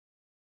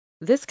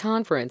This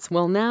conference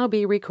will now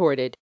be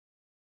recorded.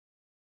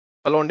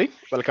 Hello అండి,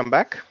 welcome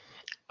back.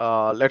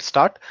 Let's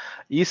start.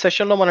 ఈ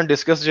సెషన్లో మనం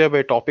డిస్కస్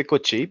చేయబోయే టాపిక్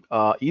వచ్చి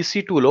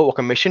EC2లో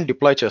ఒక మెషిన్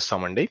డిప్లాయ్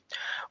చేస్తామండి.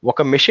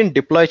 ఒక మెషిన్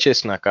డిప్లాయ్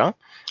చేసినాక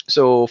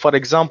సో ఫర్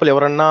ఎగ్జాంపుల్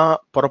ఎవరన్నా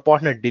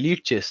పొరపాటున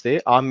డిలీట్ చేస్తే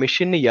ఆ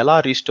మెషిన్ని ఎలా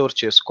రీస్టోర్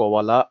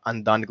చేసుకోవాలా అని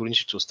దాని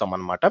గురించి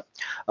చూస్తామన్నమాట,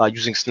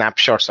 యూజింగ్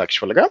స్నాప్షాట్స్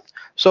యాక్చువల్గా.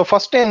 సో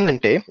ఫస్ట్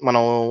ఏంటంటే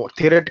మనం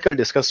థియరటికల్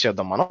డిస్కస్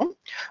చేద్దాం మనం.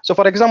 సో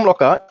ఫర్ ఎగ్జాంపుల్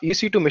ఒక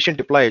EC2 మెషిన్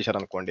డిప్లాయ్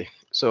చేశారనుకోండి.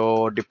 సో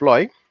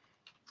డిప్లాయ్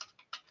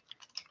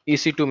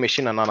EC2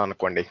 మెషిన్ అన్నాను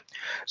అనుకోండి.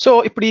 సో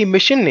ఇప్పుడు ఈ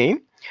మెషిన్ని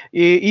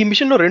ఈ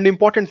మెషిన్లో రెండు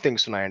ఇంపార్టెంట్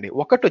థింగ్స్ ఉన్నాయండి.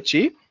 ఒకటి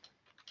వచ్చి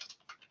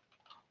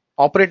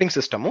operating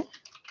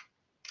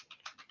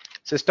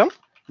system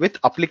with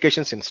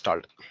applications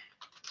installed.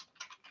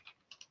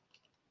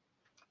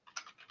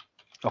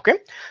 Okay,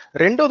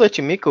 రెండోది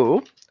వచ్చి మీకు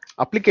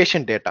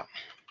అప్లికేషన్ డేటా.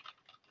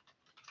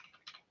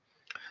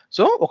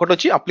 సో ఒకటి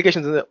వచ్చి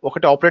అప్లికేషన్,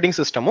 ఒకటి ఆపరేటింగ్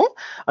సిస్టము,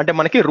 అంటే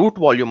మనకి రూట్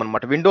వాల్యూమ్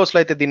అనమాట. విండోస్లో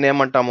అయితే దీన్ని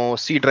ఏమంటాము,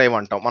 సి డ్రైవ్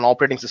అంటాం, మన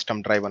ఆపరేటింగ్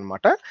సిస్టమ్ డ్రైవ్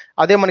అనమాట.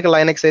 అదే మనకి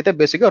లైనక్స్ అయితే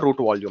బేసిక్గా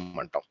రూట్ వాల్యూమ్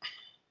అంటాం.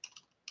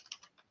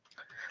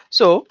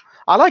 సో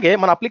అలాగే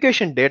మన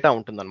అప్లికేషన్ డేటా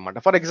ఉంటుందన్నమాట.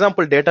 ఫర్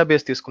ఎగ్జాంపుల్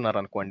డేటాబేస్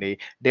తీసుకున్నారనుకోండి,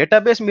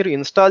 డేటాబేస్ మీరు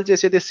ఇన్స్టాల్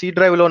చేసేది సి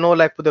డ్రైవ్లోనో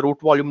లేకపోతే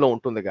రూట్ వాల్యూమ్లో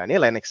ఉంటుంది కానీ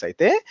లైనక్స్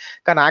అయితే,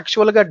 కానీ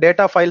యాక్చువల్గా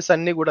డేటా ఫైల్స్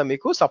అన్ని కూడా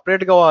మీకు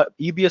సపరేట్గా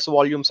ఈబిఎస్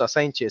వాల్యూమ్స్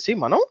అసైన్ చేసి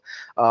మనం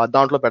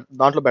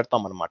దాంట్లో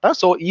పెడతాం అనమాట.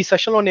 సో ఈ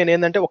సెషన్లో నేను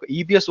ఏంటంటే ఒక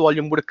ఈబిఎస్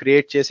వాల్యూమ్ కూడా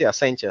క్రియేట్ చేసి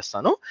అసైన్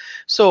చేస్తాను.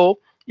 సో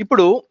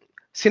ఇప్పుడు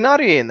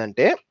సినారియో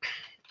ఏంటంటే,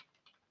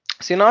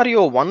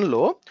 సినారియో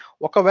 1లో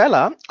ఒకవేళ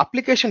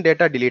అప్లికేషన్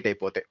డేటా డిలీట్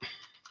అయిపోతే,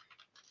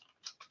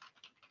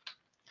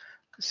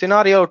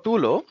 సినారియో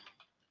 2లో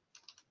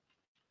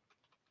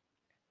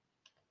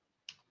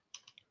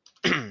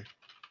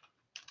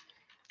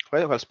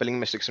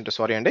స్పెల్లింగ్ మిస్టేక్స్ ఉంటే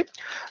సారీ అండి.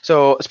 సో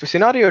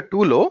సినారియో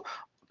 2లో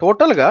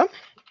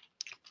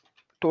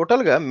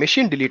టోటల్గా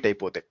మెషిన్ డిలీట్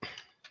అయిపోతే,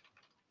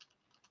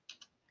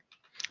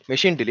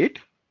 machine delete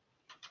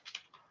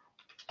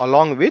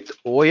along with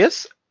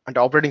OS అంటే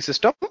ఆపరేటింగ్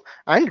సిస్టమ్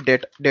అండ్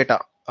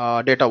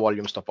డేటా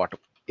వాల్యూమ్స్తో పాటు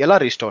ఎలా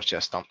రీస్టోర్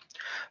చేస్తాం.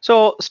 సో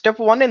స్టెప్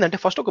 1 ఏంటంటే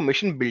ఫస్ట్ ఒక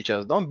మెషిన్ బిల్డ్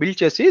చేద్దాం. బిల్డ్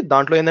చేసి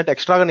దాంట్లో ఏంటంటే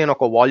ఎక్స్ట్రాగా నేను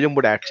ఒక వాల్యూమ్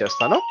కూడా యాడ్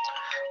చేస్తాను,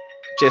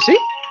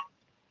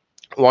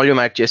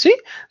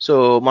 సో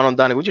మనం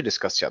దాని గురించి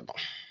డిస్కస్ చేద్దాం.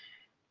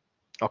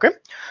 Okay,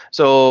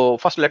 so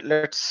first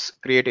let's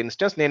create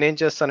instance. నేనేం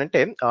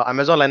చేస్తానంటే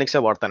అమెజాన్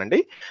లైనక్సే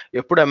వాడతానండి.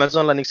 ఎప్పుడు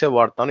అమెజాన్ లైనక్సే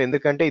వాడతాను,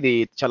 ఎందుకంటే ఇది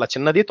చాలా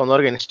చిన్నది,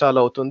 తొందరగా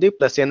ఇన్స్టాల్ అవుతుంది,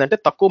 ప్లస్ ఏంటంటే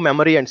తక్కువ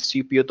మెమరీ అండ్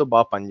సిపియూతో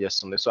బాగా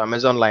పనిచేస్తుంది. So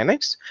Amazon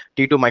Linux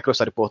T2 micro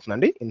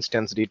సరిపోతుందండి.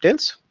 ఇన్స్టెన్స్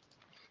డీటెయిల్స్,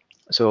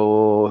 సో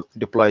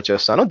డిప్లాయ్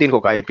చేస్తాను. దీనికి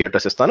ఒక IP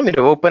అడ్రస్ ఇస్తాను.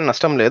 మీరు ఓపెన్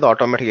నష్టం లేదు,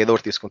 ఆటోమేటిక్ ఏదో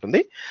ఒకటి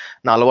తీసుకుంటుంది,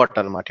 నా అలవాటు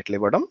అనమాట ఇట్లా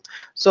ఇవ్వడం.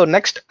 సో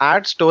నెక్స్ట్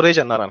యాడ్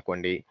స్టోరేజ్ అన్నారు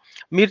అనుకోండి,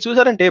 మీరు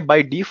చూసారంటే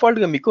బై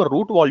డిఫాల్ట్గా మీకు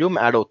రూట్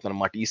వాల్యూమ్ యాడ్ అవుతుంది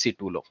అనమాట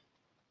EC2లో.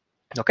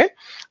 ఓకే,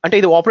 అంటే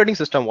ఇది ఆపరేటింగ్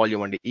సిస్టమ్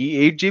వాల్యూమ్ అండి. ఈ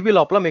 8 GB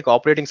లోపల మీకు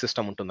ఆపరేటింగ్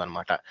సిస్టమ్ ఉంటుంది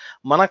అనమాట.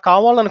 మనకు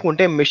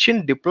కావాలనుకుంటే మెషిన్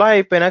డిప్లాయ్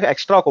అయిపోయినాక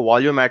ఎక్స్ట్రా ఒక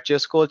వాల్యూమ్ యాడ్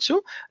చేసుకోవచ్చు,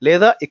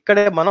 లేదా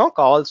ఇక్కడే మనం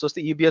కావాల్సి వస్తే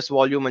EBS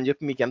వాల్యూమ్ అని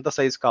చెప్పి మీకు ఎంత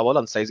సైజ్ కావాలో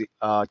అంత సైజ్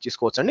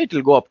తీసుకోవచ్చు అండి. It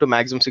will go up to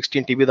maximum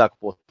 16 TB దాకా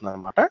పోతుంది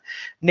అనమాట.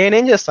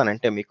 నేనేం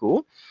చేస్తానంటే మీకు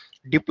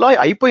డిప్లాయ్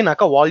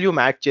అయిపోయినాక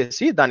వాల్యూమ్ యాడ్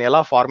చేసి దాన్ని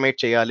ఎలా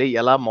ఫార్మేట్ చేయాలి,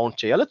 ఎలా మౌంట్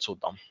చేయాలో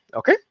చూద్దాం.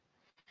 ఓకే,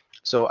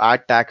 సో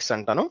యాడ్ ట్యాగ్స్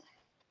అంటాను.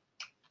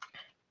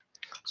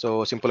 సో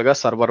సింపుల్గా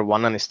సర్వర్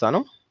 1 అని ఇస్తాను.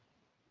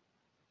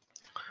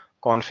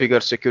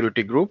 Configure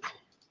security group,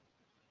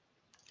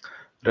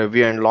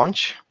 review and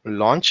launch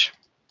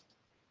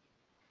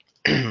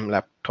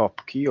laptop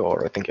key or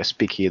I think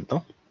SP key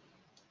ఇద్దాం.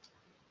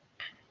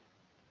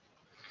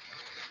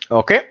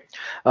 ఓకే,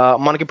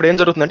 మనకి ఇప్పుడు ఏం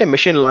జరుగుతుందంటే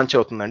మెషిన్ లాంచ్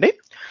అవుతుందండి.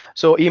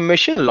 సో ఈ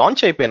మెషిన్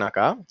లాంచ్ అయిపోయినాక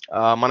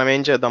మనం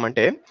ఏం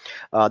చేద్దామంటే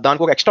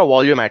దానికి ఒక ఎక్స్ట్రా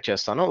వాల్యూమ్ యాడ్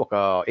చేస్తాను. ఒక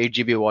 8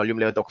 GB వాల్యూమ్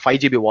లేదా ఒక 5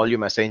 GB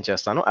వాల్యూమ్ అసైన్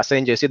చేస్తాను.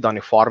 అసైన్ చేసి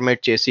దాన్ని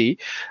ఫార్మేట్ చేసి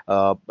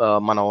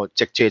మనం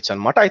చెక్ చేయొచ్చు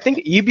అనమాట. ఐ థింక్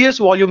EBS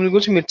వాల్యూమ్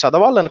గురించి మీరు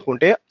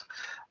చదవాలనుకుంటే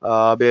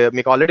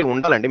మీకు ఆల్రెడీ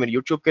ఉండాలండి. మీరు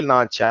యూట్యూబ్కి వెళ్ళి నా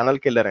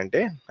ఛానల్కి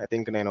వెళ్ళారంటే, ఐ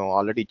థింక్ నేను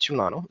ఆల్రెడీ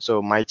ఇచ్చున్నాను. సో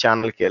మై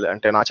ఛానల్కి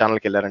అంటే నా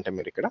ఛానల్కి వెళ్ళారంటే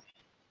మీరు ఇక్కడ,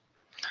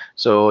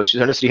 సో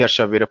చూడండి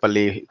శ్రీహర్ష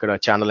వీరపల్లి ఇక్కడ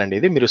ఛానల్ అండి.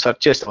 ఇది మీరు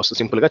సెర్చ్ చేస్తే వస్తుంది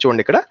సింపుల్గా.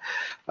 చూడండి ఇక్కడ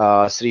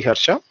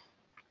శ్రీహర్ష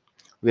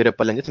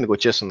వీరపల్లి అని చెప్పి మీకు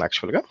వచ్చేస్తుంది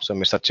యాక్చువల్గా. సో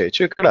మీరు సెర్చ్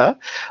చేయొచ్చు. ఇక్కడ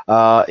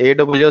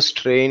AWS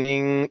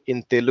ట్రైనింగ్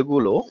ఇన్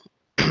తెలుగులో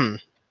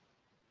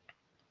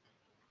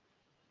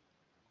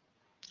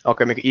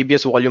ఓకే, మీకు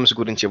EBS వాల్యూమ్స్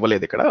గురించి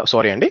ఇవ్వలేదు ఇక్కడ,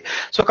 సారీ అండి.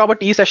 సో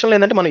కాబట్టి ఈ సెషన్లో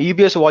ఏంటంటే మనం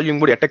EBS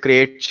వాల్యూమ్ కూడా ఎట్లా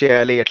క్రియేట్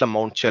చేయాలి, ఎట్లా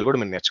మౌంట్ చేయాలి కూడా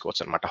మీరు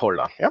నేర్చుకోవచ్చు అనమాట.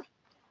 Hold on, yeah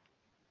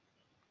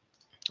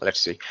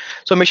let's see.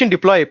 So machine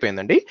deploy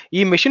అయిపోయిందండి.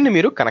 ఈ మెషిన్ని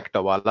మీరు కనెక్ట్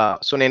అవ్వాలా.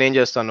 సో నేనేం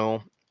చేస్తాను,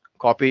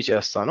 కాపీ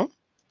చేస్తాను,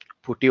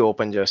 పుట్టి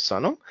ఓపెన్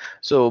చేస్తాను.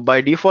 సో బై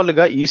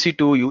డిఫాల్ట్గా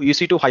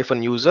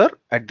EC2-user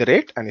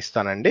అని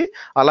ఇస్తానండి.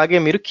 అలాగే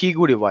మీరు కీ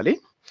కూడా ఇవ్వాలి.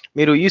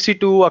 మీరు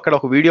EC2 అక్కడ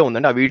ఒక వీడియో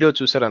ఉందండి, ఆ వీడియో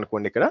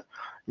చూసారనుకోండి, ఇక్కడ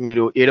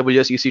మీరు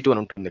AWS EC2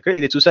 అని ఉంటుంది. ఇక్కడ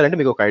ఇది చూసారంటే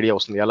మీకు ఒక ఐడియా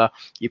వస్తుంది ఎలా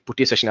ఈ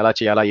పుట్టి సెషన్ ఎలా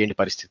చేయాలా, ఏంటి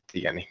పరిస్థితి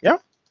అని. యా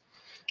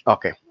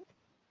ఓకే,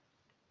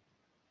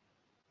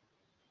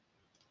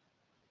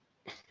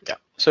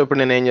 సో ఇప్పుడు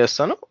నేను ఏం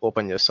చేస్తాను,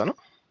 ఓపెన్ చేస్తాను.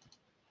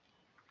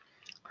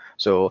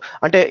 సో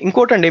అంటే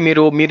ఇంకోటండి,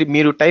 మీరు మీరు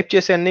మీరు టైప్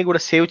చేసే అన్ని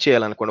కూడా సేవ్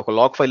చేయాలనుకోండి, ఒక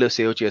లాగ్ ఫైల్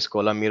సేవ్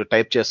చేసుకోవాలా, మీరు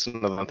టైప్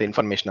చేస్తున్నదంతా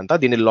ఇన్ఫర్మేషన్ అంతా,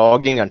 దీన్ని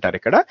లాగింగ్ అంటారు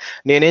ఇక్కడ.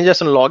 నేనేం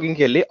చేస్తాను,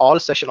 లాగింగ్కి వెళ్ళి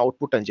ఆల్ సెషన్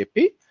అవుట్పుట్ అని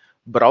చెప్పి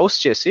బ్రౌజ్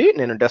చేసి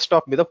నేను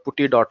డెస్క్టాప్ మీద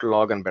పుట్టి డాట్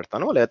లాగ్ అని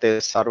పెడతాను, లేకపోతే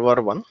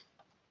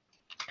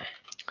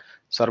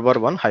సర్వర్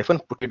వన్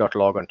హైఫన్ పుట్టి డాట్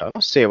లాగ్ అంటాను,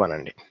 సేవ్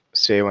అనండి,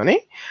 సేవ్ అని.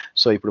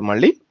 సో ఇప్పుడు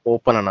మళ్ళీ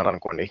ఓపెన్ అన్నారు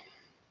అనుకోండి,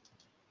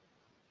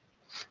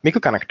 మీకు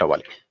కనెక్ట్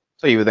అవ్వాలి.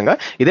 సో ఈ విధంగా,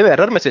 ఇదే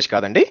ఎర్రర్ మెసేజ్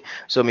కాదండి,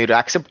 సో మీరు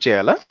యాక్సెప్ట్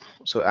చేయాలా.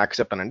 సో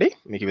యాక్సెప్ట్ అనండి,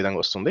 మీకు ఈ విధంగా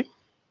వస్తుంది.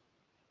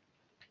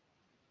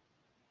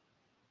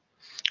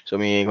 సో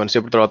మీ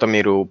కొంతసేపు తర్వాత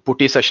మీరు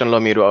పుట్టి సెషన్లో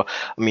మీరు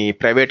మీ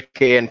private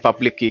K and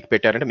public key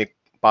పెట్టారంటే మీకు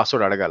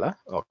పాస్వర్డ్ అడగాల.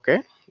 Okay,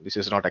 this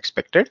is not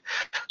expected.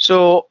 So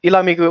ఇలా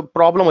మీకు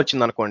ప్రాబ్లం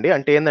వచ్చింది అనుకోండి,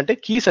 అంటే ఏంటంటే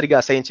కీ సరిగా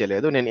అసైన్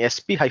చేయలేదు, నేను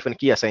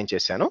SP-కీ అసైన్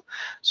చేశాను.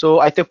 సో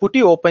అయితే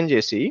పుట్టి ఓపెన్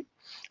చేసి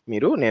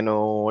నేను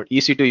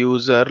EC2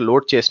 యూజర్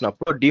లోడ్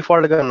చేసినప్పుడు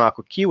డిఫాల్ట్గా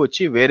నాకు కీ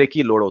వచ్చి వేరే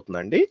కీ లోడ్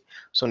అవుతుందండి.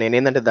 సో నేను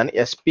ఏంటంటే దాన్ని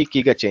SP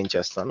కీగా చేంజ్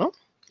చేస్తాను.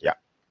 యా,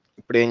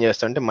 ఇప్పుడు ఏం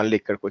చేస్తానంటే మళ్ళీ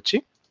ఇక్కడికి వచ్చి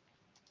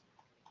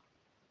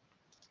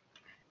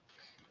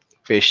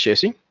పేస్ట్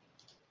చేసి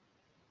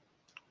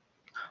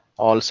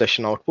all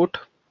session output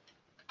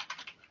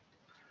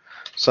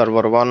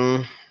సర్వర్1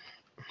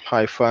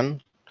 hyphen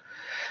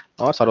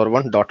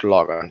సర్వర్1 dot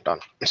log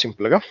అంటాను,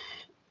 సింపుల్గా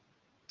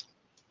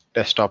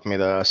డెస్క్టాప్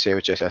మీద సేవ్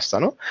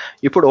చేసేస్తాను.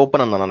 ఇప్పుడు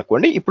ఓపెన్ అన్నాను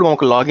అనుకోండి, ఇప్పుడు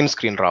మనకు లాగిన్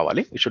స్క్రీన్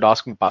రావాలి. It should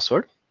ask me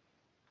password.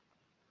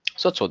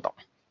 So చూద్దాం.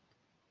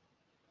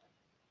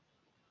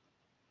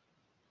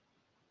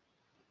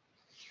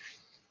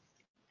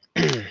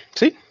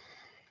 సి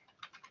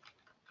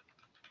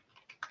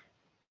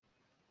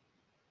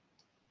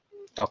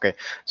ఓకే,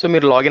 సో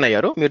మీరు లాగిన్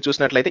అయ్యారు. మీరు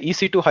చూసినట్లయితే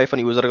EC2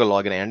 హైఫన్ యూజర్గా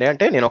లాగిన్ అయ్యండి,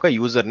 అంటే నేను ఒక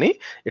యూజర్ని.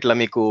 ఇట్లా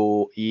మీకు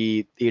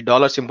ఈ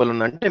డాలర్ సింబల్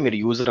ఉందంటే మీరు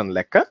యూజర్ అని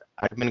లెక్క,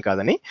 అడ్మిన్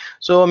కాదని.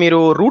 సో మీరు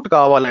రూట్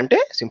కావాలంటే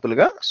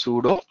సింపుల్గా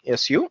sudo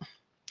su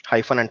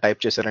హైఫన్ అని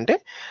టైప్ చేశారంటే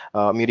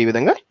మీరు ఈ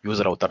విధంగా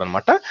యూజర్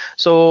అవుతారనమాట.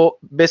 సో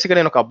బేసిక్గా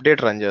నేను ఒక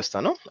అప్డేట్ రన్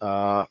చేస్తాను.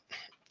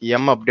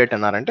 అప్డేట్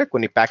అన్నారంటే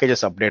కొన్ని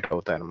ప్యాకేజెస్ అప్డేట్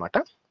అవుతాయి అనమాట.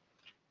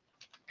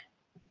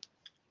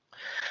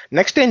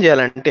 నెక్స్ట్ ఏం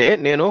చేయాలంటే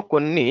నేను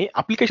కొన్ని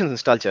అప్లికేషన్స్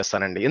ఇన్స్టాల్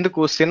చేస్తానండి. ఎందుకు,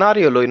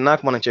 సినారియోలో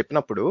ఇందాక మనం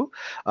చెప్పినప్పుడు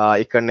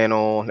ఇక్కడ నేను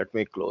let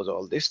me close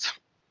all this.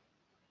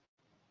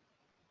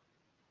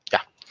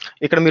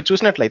 ఇక్కడ మీరు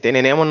చూసినట్లయితే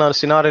నేను ఏమన్నాను,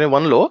 సినారియో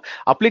 1లో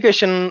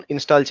అప్లికేషన్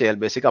ఇన్స్టాల్ చేయాలి,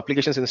 బేసిక్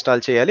అప్లికేషన్స్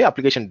ఇన్స్టాల్ చేయాలి,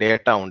 అప్లికేషన్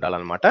డేటా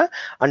ఉండాలన్నమాట.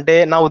 అంటే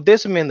నా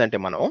ఉద్దేశం ఏంటంటే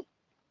మనం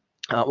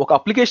ఒక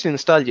అప్లికేషన్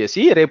ఇన్స్టాల్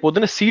చేసి రేపు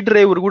పొద్దున C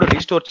డ్రైవ్ కూడా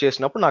రీస్టోర్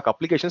చేసినప్పుడు నాకు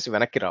అప్లికేషన్స్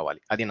వెనక్కి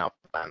రావాలి, అది నా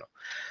plan.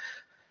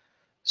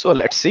 So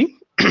let's see.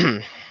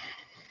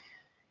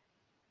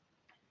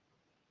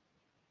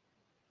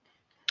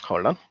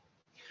 Hold on,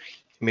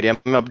 మీరు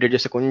ఏం అప్డేట్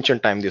చేస్తే కొంచెం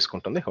టైం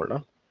తీసుకుంటుంది. Hold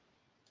on.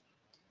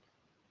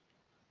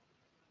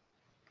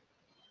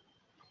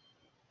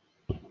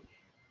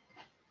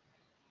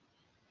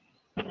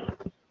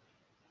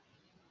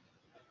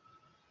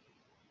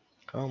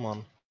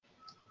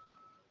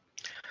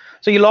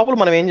 సో ఈ లోపల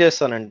మనం ఏం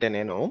చేస్తానంటే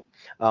నేను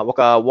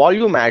ఒక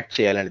వాల్యూమ్ యాడ్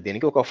చేయాలండి,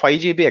 దీనికి ఒక 5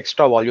 GB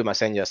ఎక్స్ట్రా వాల్యూమ్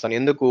అసైన్ చేస్తాను.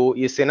 ఎందుకు,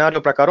 ఈ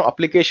సినారియో ప్రకారం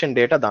అప్లికేషన్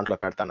డేటా దాంట్లో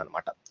పెడతాను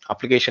అనమాట.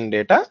 అప్లికేషన్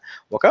డేటా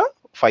ఒక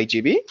 5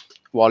 GB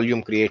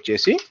వాల్యూమ్ క్రియేట్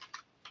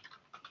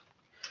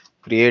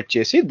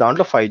చేసి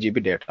దాంట్లో 5 GB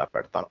డేటా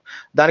పెడతాను.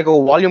 దానికి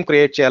ఒక వాల్యూమ్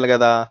క్రియేట్ చేయాలి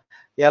కదా,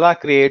 ఎలా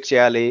క్రియేట్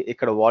చేయాలి,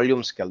 ఇక్కడ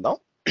వాల్యూమ్స్కి వెళ్దాం.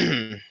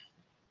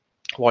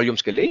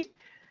 వాల్యూమ్స్కి వెళ్ళి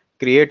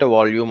క్రియేట్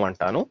వాల్యూమ్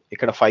అంటాను,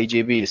 ఇక్కడ 5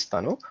 GB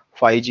ఇస్తాను.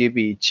 5 GB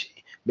ఇచ్చి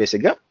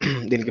బేసిక్గా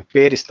దీనికి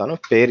పేరు ఇస్తాను.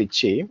 పేరు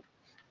ఇచ్చి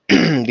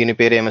దీని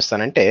పేరు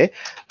ఏమిస్తానంటే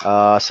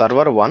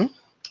సర్వర్1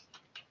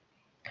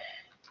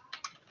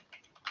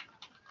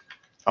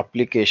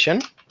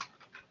 అప్లికేషన్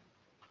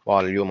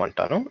వాల్యూమ్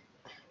అంటాను.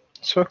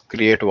 సో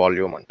క్రియేట్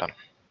వాల్యూమ్ అంటాను.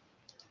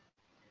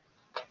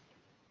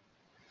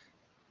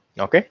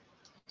 Okay,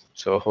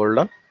 so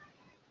hold on.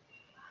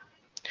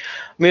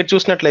 మీరు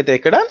చూసినట్లయితే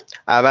ఇక్కడ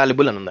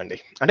అవైలబుల్ అని ఉందండి,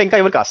 అంటే ఇంకా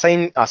ఎవరికి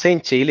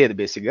అసైన్ చేయలేదు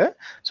బేసిక్గా.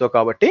 సో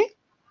కాబట్టి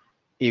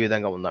ఈ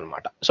విధంగా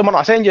ఉందన్నమాట. సో మనం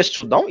అసైన్ చేసి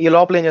చూద్దాం. ఈ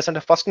లోపల ఏం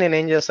చేస్తానంటే ఫస్ట్ నేను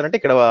ఏం చేస్తానంటే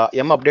ఇక్కడ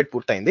అప్డేట్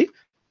పూర్తయింది.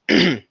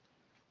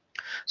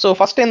 సో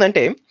ఫస్ట్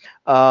ఏంటంటే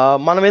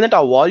మనం ఏంటంటే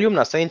ఆ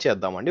వాల్యూమ్ని అసైన్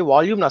చేద్దామండి.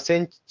 వాల్యూమ్ని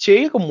అసైన్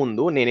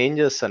చేయకముందు నేను ఏం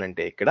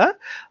చేస్తానంటే ఇక్కడ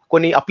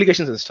కొన్ని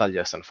అప్లికేషన్స్ ఇన్స్టాల్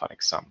చేస్తాను. ఫర్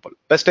ఎగ్జాంపుల్,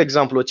 బెస్ట్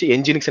ఎగ్జాంపుల్ వచ్చి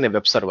Nginx అనే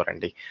వెబ్ సర్వర్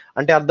అండి.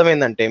 అంటే అర్థం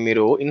ఏంటంటే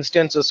మీరు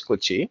ఇన్స్టెన్సెస్కి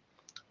వచ్చి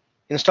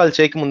ఇన్స్టాల్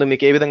చేయకముందు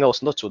మీకు ఏ విధంగా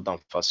వస్తుందో చూద్దాం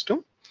ఫస్ట్.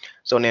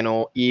 సో నేను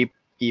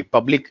ఈ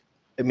పబ్లిక్,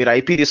 మీరు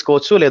IP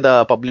తీసుకోవచ్చు లేదా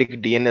పబ్లిక్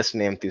DNS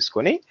నేమ్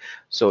తీసుకొని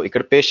సో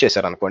ఇక్కడ పేస్ట్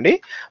చేశారు అనుకోండి,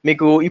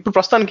 మీకు ఇప్పుడు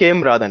ప్రస్తుతానికి ఏం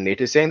రాదండి.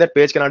 It is saying that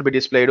page cannot be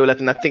displayed,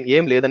 లేకపోతే నథింగ్,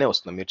 ఏం లేదనే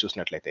వస్తుంది మీరు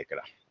చూసినట్లయితే ఇక్కడ,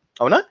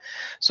 అవునా.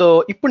 సో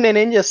ఇప్పుడు నేను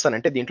ఏం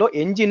చేస్తానంటే దీంట్లో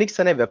Nginx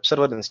అనే వెబ్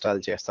సర్వర్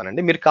ఇన్స్టాల్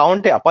చేస్తానండి. మీరు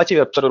కావాలంటే అపాచీ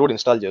వెబ్ సర్వర్ కూడా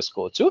ఇన్స్టాల్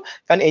చేసుకోవచ్చు,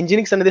 కానీ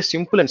Nginx అనేది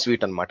సింపుల్ అండ్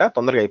స్వీట్ అనమాట,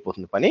 తొందరగా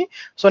అయిపోతుంది పని.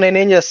 సో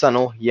నేనేం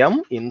చేస్తాను,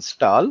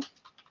 install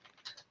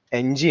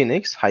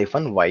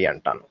Nginx-y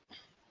అంటాను.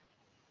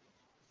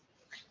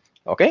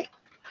 ఓకే,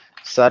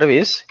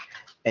 సర్వీస్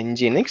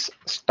Nginx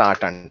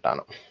స్టార్ట్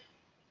అంటాను.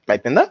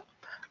 అయిపోయిందా.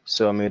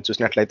 సో మీరు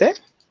చూసినట్లయితే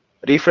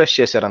రీఫ్రెష్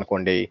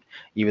చేశారనుకోండి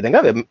ఈ విధంగా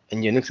వెబ్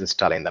ఇంజినిక్స్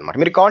ఇన్స్టాల్ అయిందనమాట.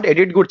 మీరు కావాలంటే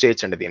ఎడిట్ కూడా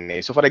చేయొచ్చండి దీన్ని.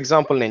 సో ఫర్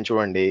ఎగ్జాంపుల్ నేను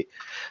చూడండి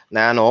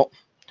nano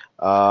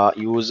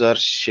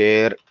user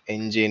share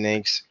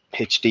Nginx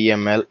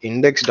HTML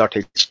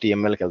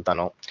index.htmlకి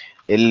వెళ్తాను.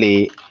 వెళ్ళి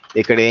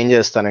ఇక్కడ ఏం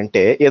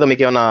చేస్తానంటే ఏదో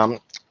మీకు ఏమైనా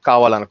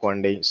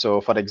కావాలనుకోండి. సో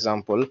ఫర్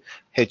ఎగ్జాంపుల్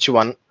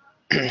h1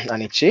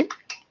 అని ఇచ్చి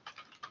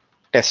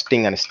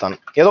టెస్టింగ్ అని ఇస్తాను.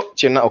 ఏదో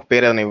చిన్న ఒక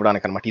పేరు ఏదైనా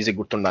ఇవ్వడానికి అనమాట, ఈజీ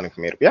గుర్తుండడానికి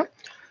మీరు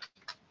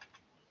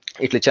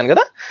ఇట్లా ఇచ్చాను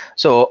కదా.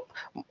 సో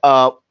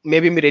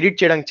మేబీ మీరు ఎడిట్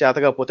చేయడానికి చేత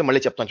కాకపోతే మళ్ళీ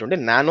చెప్తాను చూడండి,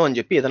 నానో అని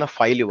చెప్పి ఏదైనా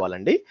ఫైల్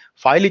ఇవ్వాలండి.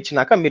 ఫైల్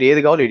ఇచ్చినాక మీరు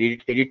ఏది కావాలో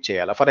ఎడిట్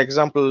చేయాలి. ఫర్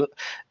ఎగ్జాంపుల్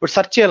ఇప్పుడు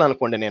సెర్చ్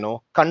చేయాలనుకోండి, నేను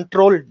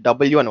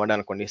Ctrl+W అని వాడాను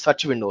అనుకోండి,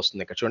 సెర్చ్ విండో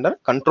వస్తుంది. ఇక్కడ చూడండి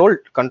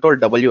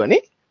Ctrl+W అని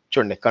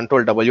చూడండి,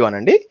 Ctrl+W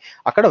అనండి.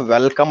 అక్కడ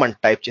వెల్కమ్ అని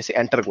టైప్ చేసి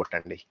ఎంటర్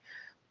కొట్టండి.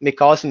 మీకు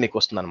కావాల్సింది మీకు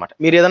వస్తుంది అనమాట.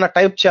 మీరు ఏదైనా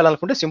టైప్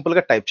చేయాలనుకుంటే సింపుల్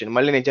గా టైప్ చేయండి.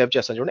 మళ్ళీ నేను టైప్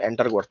చేస్తాను చూడండి,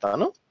 ఎంటర్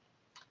కొడతాను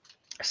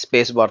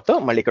స్పేస్ బార్ తో.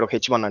 మళ్ళీ ఇక్కడ ఒక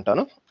h1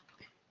 అంటాను,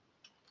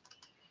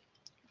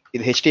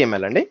 ఇది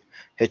HTML అండి,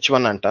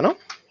 h1 అంటాను,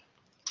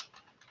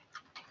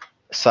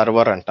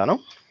 సర్వర్ అంటాను,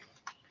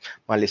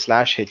 మళ్ళీ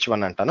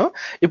 /h1 అంటాను.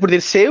 ఇప్పుడు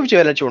దీన్ని సేవ్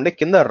చేయాలని చూడండి,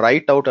 కింద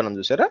రైట్ అవుట్ అని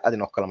చూసారా, అది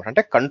నొక్కాలన్నమాట.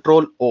 అంటే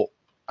Ctrl+O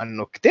అని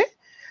నొక్కితే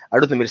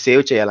అడుగుతుంది మీరు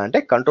సేవ్ చేయాలంటే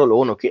Ctrl+O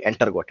నొక్కి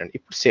ఎంటర్ కొట్టండి.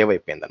 ఇప్పుడు సేవ్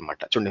అయిపోయింది అనమాట.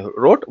 చూడండి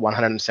రోట్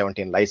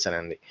 117 లైన్స్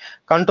అనేది.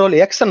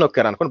 Ctrl+X అని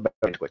నొక్కారు అనుకోండి,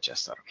 బయటకు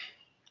వచ్చేస్తారు.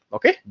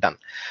 Okay done.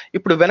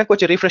 ఇప్పుడు వెనక్కి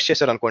వచ్చి రీఫ్రెష్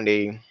చేశారు అనుకోండి,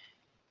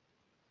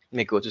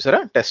 మీకు చూసారా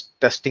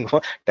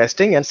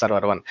టెస్టింగ్ అండ్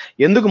సర్వర్ 1.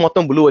 ఎందుకు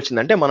మొత్తం బ్లూ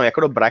వచ్చిందంటే మనం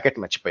ఎక్కడో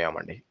బ్రాకెట్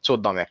మర్చిపోయామండి.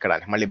 చూద్దాం ఎక్కడ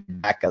అని. మళ్ళీ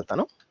బ్యాక్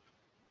వెళ్తాను.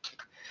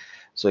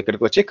 సో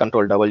ఇక్కడికి వచ్చి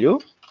Ctrl+W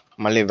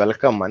మళ్ళీ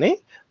వెల్కమ్ అని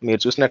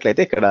మీరు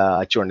చూసినట్లయితే ఇక్కడ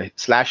చూడండి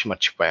స్లాష్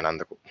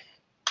మర్చిపోయాను,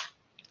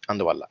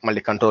 అందువల్ల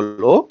మళ్ళీ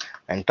Ctrl+O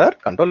ఎంటర్,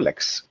 Ctrl+X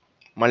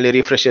మళ్ళీ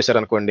రీఫ్రెష్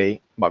చేశారనుకోండి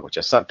బాగా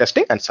వచ్చేస్తారు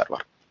testing and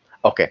server.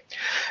 Okay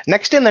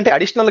next ఏంటంటే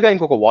అడిషనల్ గా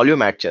ఇంకొక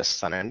వాల్యూమ్ యాడ్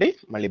చేస్తానండి.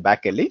 మళ్ళీ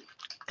బ్యాక్ వెళ్ళి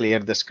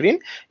క్లియర్ ద స్క్రీన్.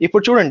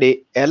 ఇప్పుడు చూడండి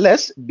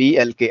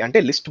LSBLK అంటే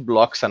లిస్ట్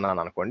బ్లాక్స్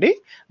అన్నాను అనుకోండి,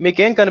 మీకు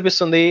ఏం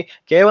కనిపిస్తుంది?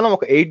 కేవలం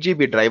ఒక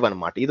 8GB డ్రైవ్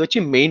అనమాట. ఇది వచ్చి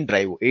మెయిన్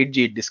డ్రైవ్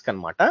 8GB డిస్క్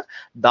అనమాట.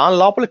 దాని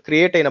లోపల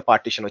క్రియేట్ అయిన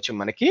పార్టీషన్ వచ్చి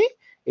మనకి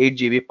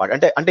 8GB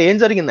అంటే ఏం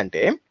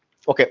జరిగిందంటే,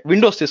 ఓకే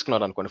విండోస్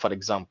తీసుకున్నారు అనుకోండి. ఫర్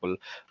ఎగ్జాంపుల్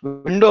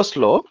విండోస్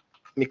లో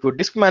మీకు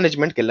డిస్క్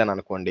మేనేజ్మెంట్కి వెళ్ళాను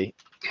అనుకోండి,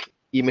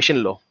 ఈ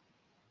మెషిన్ లో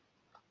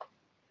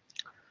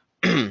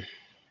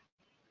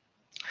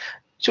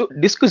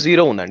డిస్క్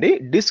 0 ఉందండి.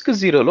 డిస్క్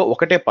 0లో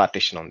ఒకటే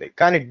పార్టిషన్ ఉంది.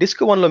 కానీ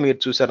డిస్క్ 1లో మీరు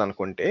చూసారు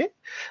అనుకుంటే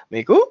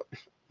మీకు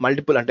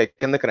మల్టిపుల్, అంటే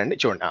కిందకి రండి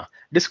చూడండి,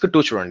 డిస్క్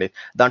 2 చూడండి,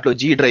 దాంట్లో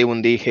G డ్రైవ్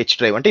ఉంది, H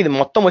డ్రైవ్, అంటే ఇది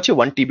మొత్తం వచ్చి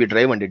 1TB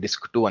డ్రైవ్ అండి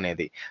డిస్క్ 2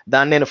 అనేది.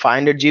 దాన్ని నేను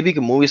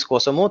 500GBకి మూవీస్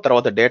కోసము,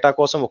 తర్వాత డేటా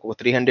కోసం ఒక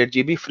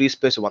 300GB, ఫ్రీ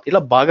స్పేస్ 1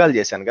 ఇలా భాగాలు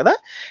చేశాను కదా.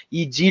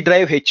 ఈ G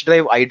drive, H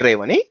drive, I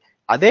drive అని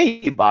అదే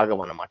ఈ భాగం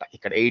అనమాట.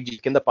 ఇక్కడ 8GB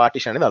కింద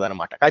పార్టిషన్ అనేది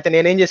అదనమాట. అయితే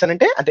నేనేం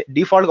చేశానంటే, అంటే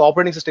డిఫాల్ట్ గా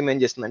ఆపరేటింగ్ సిస్టమ్ ఏం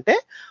చేస్తుందంటే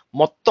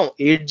మొత్తం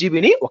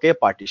 8GBని ఒకే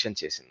పార్టిషన్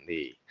చేసింది.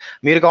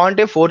 మీరు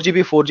కావాలంటే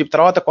 4GB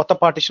తర్వాత కొత్త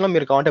పార్టిషన్ లో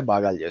మీరు కావాలంటే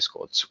భాగాలు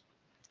చేసుకోవచ్చు.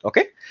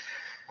 ఓకే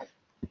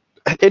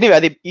ఎనీవే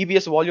అది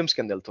EBS వాల్యూమ్స్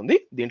కింద వెళ్తుంది,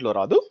 దీంట్లో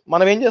రాదు.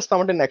 మనం ఏం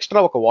చేస్తామంటే ఎక్స్ట్రా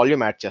ఒక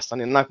వాల్యూమ్ యాడ్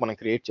చేస్తాను, ఇందాక మనం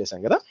క్రియేట్ చేసాం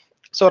కదా.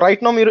 సో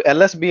రైట్ నో మీరు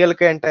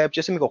LSBLK అని టైప్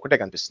చేసి మీకు ఒకటే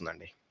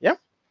కనిపిస్తుందండి.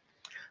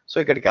 సో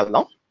ఇక్కడికి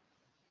వెళ్దాం,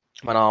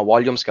 మన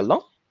వాల్యూమ్స్కి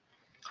వెళ్దాం.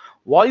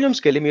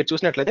 వాల్యూమ్స్కి వెళ్ళి మీరు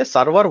చూసినట్లయితే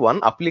సర్వర్ 1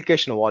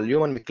 అప్లికేషన్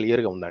వాల్యూమ్ అని మీకు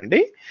క్లియర్ గా ఉందండి.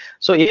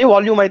 సో ఏ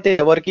వాల్యూమ్ అయితే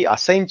ఎవరికి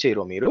అసైన్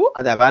చేయరో మీరు,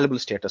 అది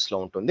అవైలబుల్ స్టేటస్ లో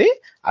ఉంటుంది.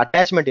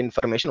 అటాచ్మెంట్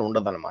ఇన్ఫర్మేషన్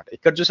ఉండదు అనమాట.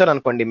 ఇక్కడ చూసారు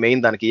అనుకోండి,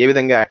 మెయిన్ దానికి ఏ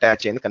విధంగా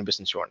అటాచ్ అయింది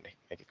కనిపిస్తుంది చూడండి,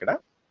 మీకు ఇక్కడ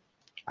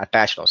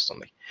అటాచ్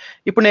వస్తుంది.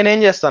 ఇప్పుడు నేనేం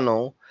చేస్తాను,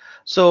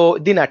 సో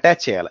దీన్ని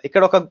అటాచ్ చేయాలి.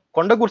 ఇక్కడ ఒక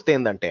కొండ గుర్తు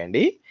ఏంటంటే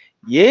అండి,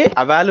 ఏ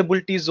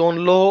అవైలబిలిటీ జోన్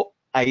లో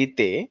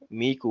అయితే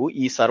మీకు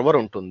ఈ సర్వర్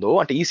ఉంటుందో,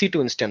 అంటే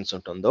EC2 ఇన్స్టెన్స్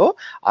ఉంటుందో,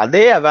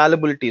 అదే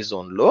అవైలబిలిటీ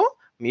జోన్ లో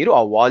మీరు ఆ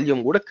వాల్యూమ్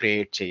కూడా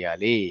క్రియేట్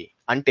చేయాలి.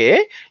 అంటే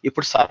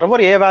ఇప్పుడు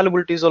సర్వర్ ఏ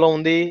అవైలబిలిటీ జోన్ లో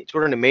ఉంది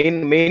చూడండి,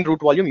 main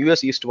root volume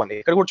US East 1,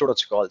 ఇక్కడ కూడా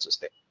చూడొచ్చు కావాల్సి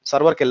వస్తే.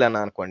 సర్వర్కి వెళ్ళాను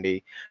అనుకోండి,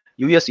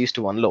 US East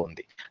 1 లో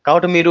ఉంది.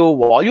 కాబట్టి మీరు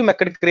వాల్యూమ్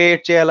ఎక్కడికి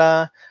క్రియేట్ చేయాలా,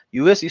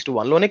 US East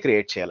 1 లోనే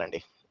క్రియేట్ చేయాలండి.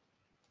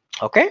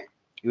 ఓకే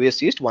US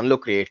East 1 లో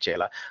క్రియేట్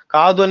చేయాలా.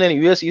 కాదు నేను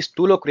US East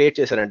 2 లో క్రియేట్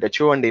చేశానంటే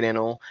చూడండి,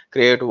 నేను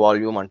క్రియేట్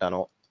వాల్యూమ్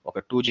అంటాను, ఒక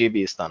 2GB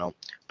ఇస్తాను.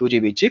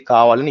 2GB ఇచ్చి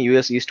కావాలని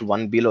US East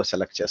 1B లో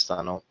సెలెక్ట్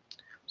చేస్తాను.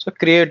 సో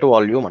క్రియేట్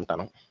వాల్యూమ్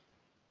అంటాను.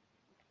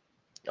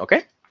 ఓకే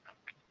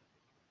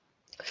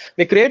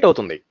మీకు క్రియేట్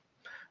అవుతుంది.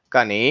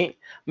 కానీ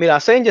మీరు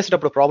అసైన్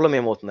చేసేటప్పుడు ప్రాబ్లం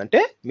ఏమవుతుందంటే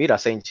మీరు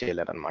అసైన్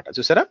చేయలేరు అనమాట.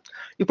 చూసారా,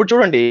 ఇప్పుడు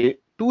చూడండి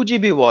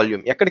 2GB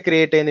వాల్యూమ్ ఎక్కడ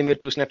క్రియేట్ అయింది మీరు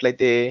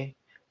చూసినట్లయితే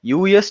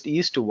US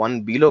East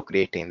 1B లో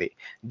క్రియేట్ అయింది.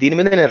 దీని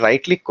మీద నేను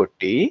రైట్ క్లిక్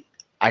కొట్టి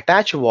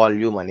అటాచ్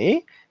వాల్యూమ్ అని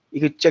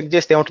ఇక చెక్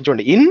చేస్తే ఏమంటుంది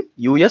చూడండి, ఇన్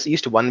US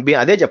East 1B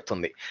అదే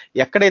చెప్తుంది.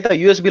 ఎక్కడైతే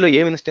USB లో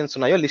ఏం ఇన్స్టెన్స్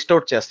ఉన్నాయో లిస్ట్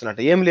అవుట్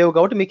చేస్తున్నట్టు, ఏమి లేవు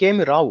కాబట్టి మీకు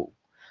ఏమి రావు.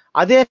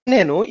 అదే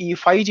నేను ఈ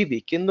 5GB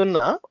కిందున్న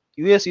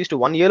US East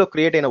 1A లో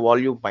క్రియేట్ అయిన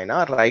వాల్యూమ్ పైన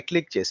రైట్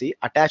క్లిక్ చేసి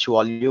అటాచ్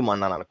వాల్యూమ్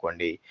అన్నాను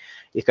అనుకోండి,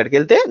 ఇక్కడికి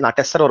వెళ్తే నా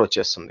టెస్ట్ సర్వర్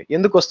వచ్చేస్తుంది.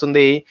 ఎందుకు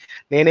వస్తుంది,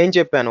 నేనేం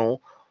చెప్పాను,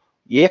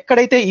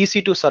 ఎక్కడైతే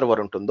EC2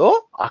 సర్వర్ ఉంటుందో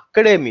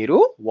అక్కడే మీరు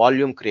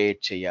వాల్యూమ్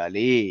క్రియేట్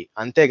చేయాలి,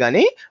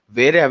 అంతేగాని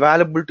వేరే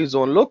అవైలబిలిటీ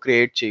జోన్ లో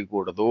క్రియేట్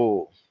చేయకూడదు.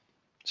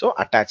 సో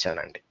అటాచ్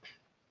అనండి.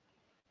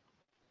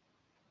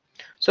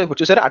 సో ఇప్పుడు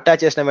చూసారా,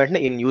 అటాచ్ చేసిన వెంటనే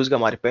ఇన్ యూజ్ గా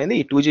మారిపోయింది.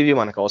 ఈ 2 GB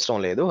మనకు అవసరం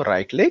లేదు.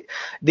 రైట్ క్లిక్,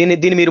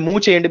 దీన్ని మీరు మూవ్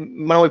చేయండి.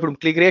 మనం ఇప్పుడు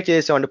క్రియేట్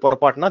చేసామండి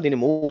పొరపాటున, దీన్ని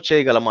మూవ్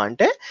చేయగలమా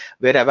అంటే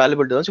వేరే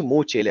అవైలబిలిటీ నుంచి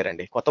మూవ్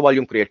చేయలేరండి, కొత్త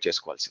వాల్యూమ్ క్రియేట్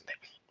చేసుకోవాల్సిందే.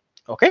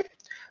 ఓకే,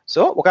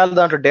 సో ఒకవేళ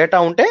దాంట్లో డేటా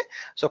ఉంటే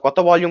సో కొత్త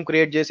వాల్యూమ్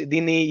క్రియేట్ చేసి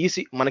దీన్ని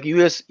మనకి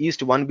యూఎస్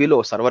ఈస్ట్ 1Bలో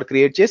సర్వర్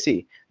క్రియేట్ చేసి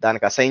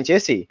దానికి అసైన్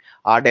చేసి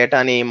ఆ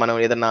డేటాని మనం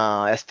ఏదైనా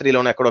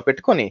S3లోనే ఎక్కడో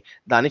పెట్టుకొని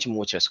దాని నుంచి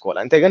మూవ్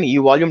చేసుకోవాలి, అంతేగాని ఈ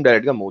వాల్యూమ్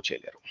డైరెక్ట్ గా మూవ్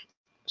చేయలేరు.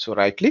 So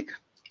right click,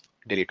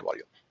 delete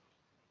volume.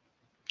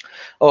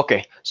 Okay,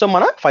 so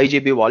మన 5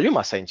 GB వాల్యూమ్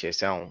అసైన్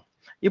చేసాం.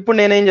 ఇప్పుడు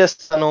నేనేం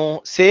చేస్తాను,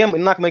 సేమ్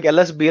ఇందాక మీకు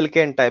LSBLK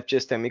అని టైప్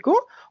చేస్తే మీకు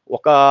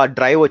ఒక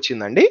డ్రైవ్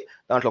వచ్చిందండి,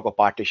 దాంట్లో ఒక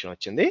పార్టీషన్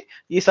వచ్చింది.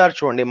 ఈసారి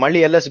చూడండి మళ్ళీ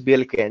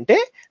LSBLK అంటే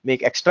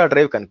మీకు ఎక్స్ట్రా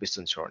డ్రైవ్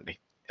కనిపిస్తుంది, చూడండి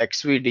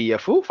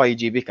XVDF 5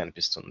 GB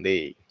కనిపిస్తుంది.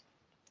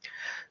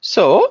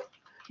 సో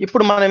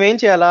ఇప్పుడు మనం ఏం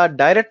చేయాలా,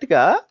 డైరెక్ట్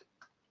గా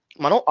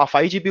మనం ఆ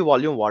 5 GB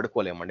వాల్యూమ్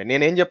వాడుకోలేమండి.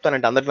 నేనేం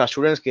చెప్తానంటే అందరికి, నా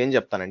స్టూడెంట్స్కి ఏం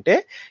చెప్తానంటే,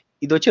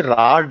 ఇది వచ్చి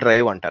రా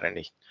డ్రైవ్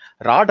అంటారండి.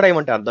 రా డ్రైవ్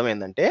అంటే అర్థం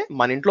ఏంటంటే,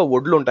 మన ఇంట్లో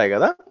ఒడ్లు ఉంటాయి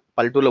కదా,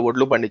 పల్లెటూరులో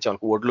ఒడ్లు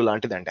పండించామనుకో, ఒడ్లు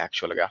లాంటిదండి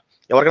యాక్చువల్గా.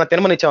 ఎవరికైనా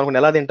తినమని ఇచ్చామనుకుని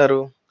ఎలా తింటారు?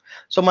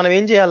 సో మనం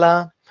ఏం చేయాలా,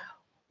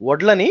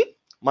 వడ్లని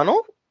మనం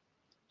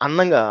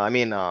అన్నంగా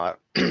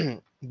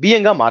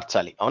బియ్యంగా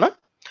మార్చాలి, అవునా?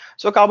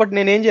 సో కాబట్టి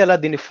నేను ఏం చేయాలా,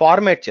 దీన్ని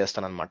ఫార్మేట్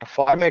చేస్తాను అనమాట.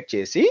 ఫార్మేట్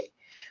చేసి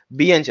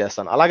బియ్యం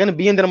చేస్తాను. అలాగని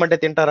బియ్యం తినమంటే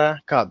తింటారా?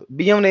 కాదు,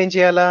 బియ్యం ఏం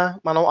చేయాలా,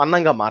 మనం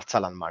అన్నంగా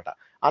మార్చాలన్నమాట.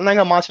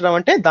 అన్నంగా మార్చడం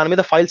అంటే దాని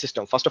మీద ఫైల్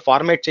సిస్టమ్ ఫస్ట్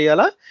ఫార్మేట్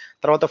చేయాలా,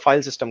 తర్వాత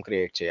ఫైల్ సిస్టమ్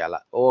క్రియేట్ చేయాలా.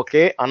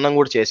 ఓకే, అన్నం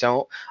కూడా చేసాం.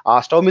 ఆ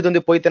స్టవ్ మీద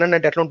ఉంది, పోయి తినండి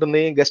అంటే ఎట్లా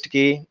ఉంటుంది గెస్ట్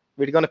కి?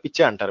 వీటికన్నా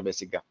పిచ్చే అంటారు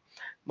బేసిక్ గా.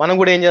 మనం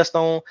కూడా ఏం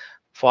చేస్తాం,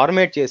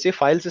 ఫార్మేట్ చేసి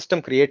ఫైల్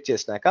సిస్టమ్ క్రియేట్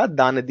చేసినాక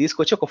దాన్ని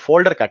తీసుకొచ్చి ఒక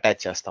ఫోల్డర్కి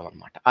అటాచ్ చేస్తాం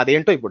అనమాట.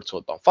 అదేంటో ఇప్పుడు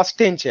చూద్దాం.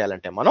 ఫస్ట్ ఏం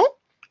చేయాలంటే మనం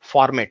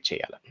ఫార్మేట్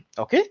చేయాలి.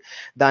 ఓకే,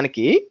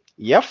 దానికి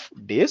ఎఫ్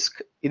డిస్క్,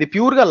 ఇది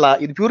ప్యూర్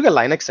గా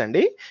లైనక్స్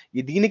అండి,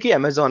 దీనికి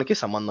అమెజాన్ కి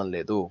సంబంధం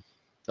లేదు.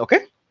 ఓకే,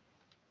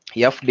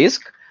 ఎఫ్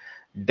డిస్క్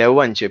డెవ్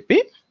అని చెప్పి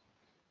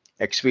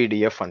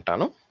XVDF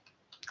అంటాను,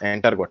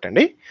 ఎంటర్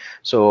కొట్టండి.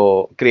 సో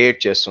క్రియేట్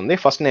చేస్తుంది.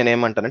 ఫస్ట్ నేను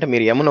ఏమంటానంటే,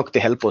 మీరు ఎమ్ నొక్కితే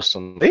హెల్ప్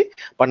వస్తుంది,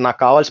 బట్ నాకు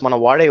కావాల్సి మన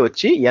వాడే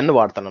వచ్చి ఎన్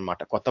వాడతాను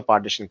అనమాట కొత్త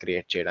పార్టిషన్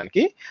క్రియేట్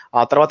చేయడానికి.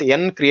 ఆ తర్వాత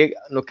ఎన్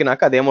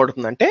నొక్కినాక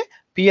అదేమవుతుందంటే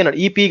పి అని,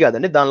 ఈ పి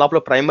కాదండి, దాని లోపల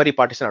ప్రైమరీ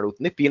పార్టిషన్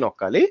అడుగుతుంది, పి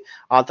నొక్కాలి.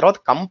 ఆ తర్వాత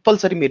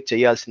కంపల్సరీ మీరు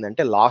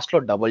చేయాల్సిందంటే లాస్ట్ లో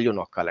డబ్ల్యూ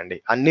నొక్కాలండి.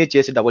 అన్ని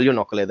చేసి డబ్ల్యూ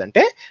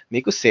నొక్కలేదంటే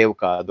మీకు సేవ్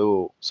కాదు.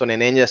 సో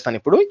నేనేం చేస్తాను,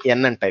 ఇప్పుడు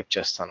ఎన్ అని టైప్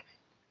చేస్తాను.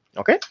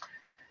 ఓకే,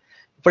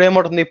 ఇప్పుడు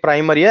ఏమవుతుంది,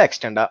 ప్రైమరీ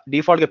ఎక్స్టెండా,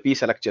 డిఫాల్ట్ గా పి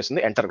సెలెక్ట్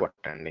చేస్తుంది, ఎంటర్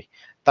కొట్టండి.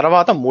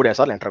 తర్వాత 3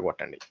 సార్లు ఎంటర్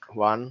కొట్టండి,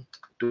 1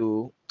 2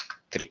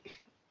 3.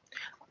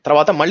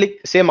 తర్వాత మళ్ళీ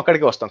సేమ్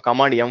అక్కడికి వస్తాం,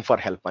 కమాండ్ ఎం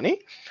ఫర్ హెల్ప్ అని.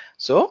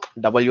 సో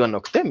డబ్ల్యూ అని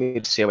నొక్కితే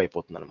మీరు సేవ్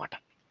అయిపోతుంది అనమాట.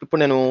 ఇప్పుడు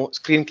నేను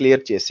స్క్రీన్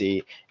క్లియర్ చేసి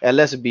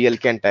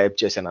LSBLK అని టైప్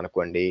చేశాను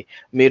అనుకోండి,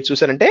 మీరు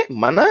చూసారంటే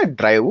మన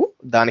డ్రైవ్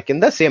దాని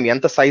కింద సేమ్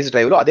ఎంత సైజ్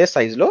డ్రైవ్ లో అదే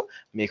సైజ్ లో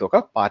మీకు ఒక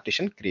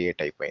పార్టిషన్ క్రియేట్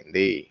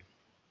అయిపోయింది.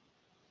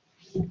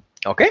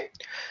 ఓకే,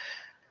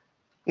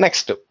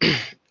 నెక్స్ట్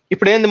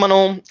ఇప్పుడు ఏంది, మనం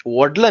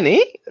వడ్లని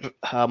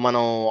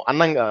మనం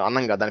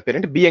అన్నంగా దాని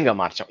పేరేంటి బియ్యంగా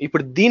మార్చాం.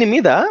 ఇప్పుడు దీని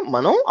మీద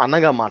మనం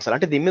అన్నంగా మార్చాలి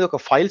అంటే దీని మీద ఒక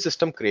ఫైల్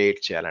సిస్టమ్ క్రియేట్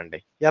చేయాలండి.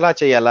 ఎలా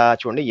చేయాలా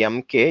చూడండి,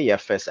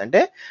 MKFS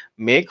అంటే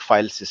మేక్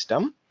ఫైల్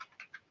సిస్టమ్,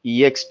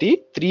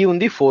 ext3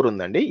 ఉంది 4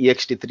 ఉందండి,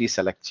 ext3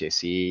 సెలెక్ట్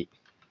చేసి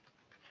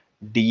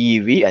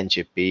DEV అని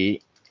చెప్పి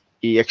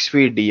ఈ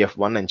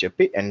XVDF1 అని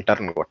చెప్పి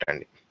ఎంటర్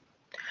కొట్టండి.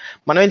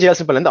 మనం ఏం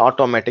చేయాల్సిన పని లేదు,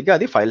 ఆటోమేటిక్గా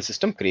అది ఫైల్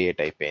సిస్టమ్ క్రియేట్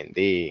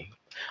అయిపోయింది.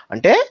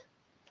 అంటే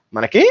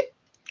మనకి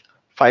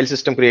ఫైల్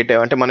సిస్టమ్ క్రియేట్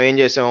అంటే మనం ఏం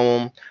చేసాము,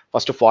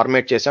 ఫస్ట్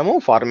ఫార్మేట్ చేసాము.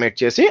 ఫార్మేట్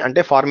చేసి అంటే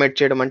ఫార్మేట్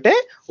చేయడం అంటే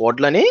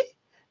వడ్లని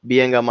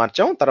బియ్యంగా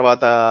మార్చాం,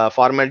 తర్వాత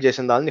ఫార్మేట్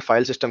చేసిన దాన్ని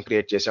ఫైల్ సిస్టమ్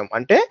క్రియేట్ చేసాం,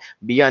 అంటే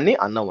బియ్యాన్ని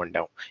అన్నం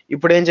వండాం.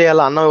 ఇప్పుడు ఏం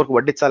చేయాలి, అన్నం వరకు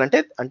వడ్డించాలంటే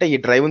అంటే ఈ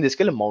డ్రైవ్ని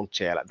తీసుకెళ్ళి మౌంట్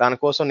చేయాలి.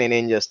 దానికోసం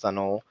నేనేం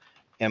చేస్తాను,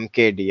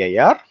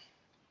 MKDIR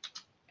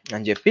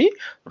అని చెప్పి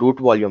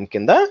రూట్ వాల్యూమ్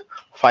కింద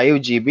 5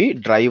 GB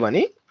డ్రైవ్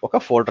అని ఒక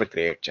ఫోల్డర్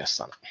క్రియేట్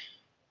చేస్తాను.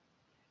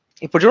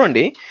 ఇప్పుడు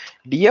చూడండి,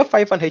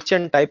 DF5H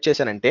అని టైప్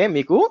చేశానంటే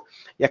మీకు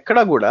ఎక్కడ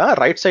కూడా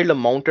రైట్ సైడ్ లో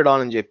మౌంటెడ్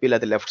ఆన్ అని చెప్పి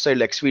లేదా లెఫ్ట్ సైడ్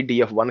లో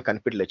XVDF1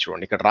 కనిపించలేదు.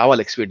 చూడండి, ఇక్కడ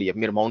రావాలి XVDF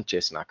మీరు మౌంట్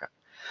చేసినాక.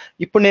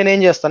 ఇప్పుడు నేనేం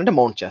చేస్తానంటే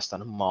మౌంట్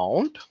చేస్తాను,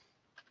 మౌంట్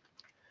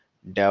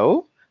డెవ్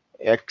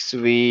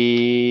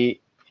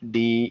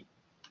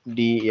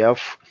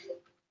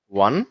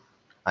XVDF1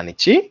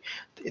 అనిచ్చి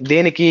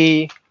దేనికి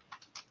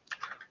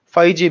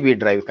 5 GB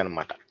డ్రైవ్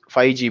కనమాట,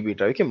 5 GB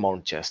డ్రైవ్ కి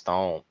మౌంట్ చేస్తాం,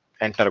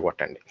 ఎంటర్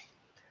కొట్టండి.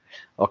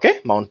 ఓకే,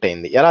 మౌంట్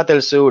అయింది. ఎలా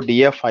తెలుసు,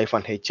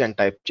 DF5H అని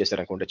టైప్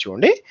చేశారనుకుంటే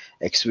చూడండి,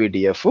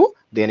 XVDF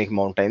దేనికి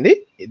మౌంట్ అయింది,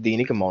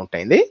 దీనికి మౌంట్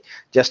అయింది.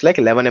 Just like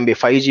 11 MB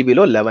 5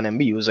 GBలో 11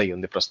 MB use అయ్యి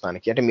ఉంది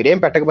ప్రస్తుతానికి. అంటే మీరు ఏం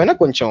పెట్టకపోయినా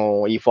కొంచెం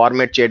ఈ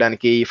ఫార్మేట్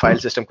చేయడానికి ఈ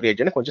ఫైల్ సిస్టమ్ క్రియేట్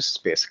చేయడానికి కొంచెం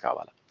స్పేస్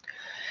కావాలి.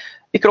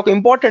 ఇక్కడ ఒక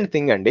ఇంపార్టెంట్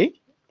థింగ్ అండి,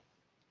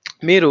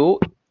 మీరు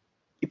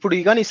ఇప్పుడు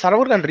కానీ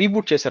సర్వర్ కానీ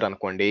రీబూట్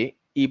చేశారనుకోండి,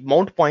 ఈ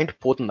మౌంట్ పాయింట్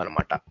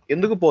పోతుందన్నమాట.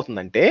 ఎందుకు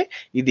పోతుందంటే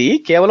ఇది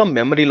కేవలం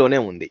మెమరీలోనే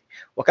ఉంది.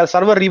 ఒకవేళ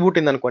సర్వర్ రీబూట్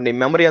అయింది అనుకోండి,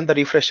 మెమరీ అంతా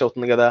రిఫ్రెష్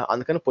అవుతుంది కదా,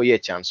 అందుకని పోయే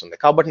ఛాన్స్ ఉంది.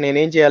 కాబట్టి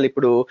నేనేం చేయాలి,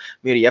 ఇప్పుడు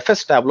మీరు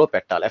ఎఫ్ఎస్ ట్యాబ్ లో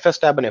పెట్టాలి.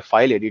 ఎఫ్ఎస్ ట్యాబ్ అనే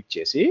ఫైల్ ఎడిట్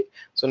చేసి,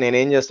 సో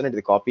నేనేం చేస్తానంటే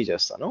ఇది కాపీ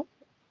చేస్తాను.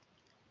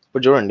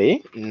 ఇప్పుడు చూడండి,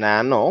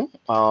 nano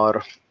are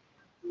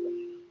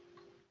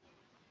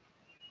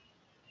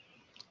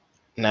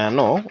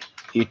nano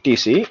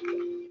ETC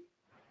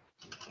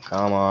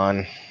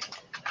come on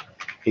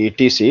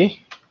ETC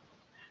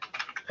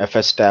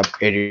FS tab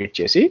edit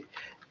చేసి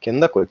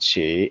కిందకు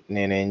వచ్చి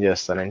నేనేం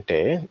చేస్తానంటే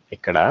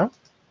ఇక్కడ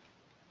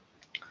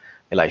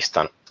ఇలా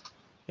ఇస్తాను.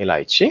 ఇలా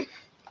ఇచ్చి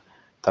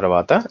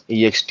తర్వాత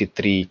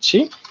ext3 ఇచ్చి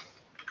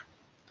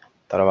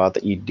తర్వాత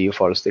ఈ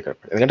డిఫాల్ట్స్ ఇక్కడ,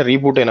 ఎందుకంటే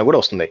రీబూట్ అయినా కూడా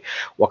వస్తుంది.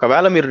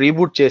 ఒకవేళ మీరు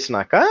రీబూట్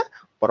చేసినాక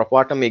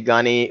పొరపాటు మీకు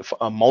కానీ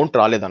మౌంట్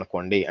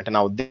రాలేదనుకోండి, అంటే నా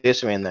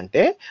ఉద్దేశం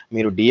ఏంటంటే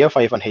మీరు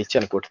df-h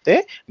అని కొడితే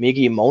మీకు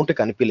ఈ మౌంట్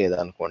కనిపించలేదు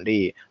అనుకోండి,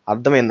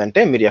 అర్థం ఏంటంటే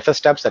మీరు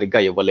ఎఫ్ఎస్ ట్యాబ్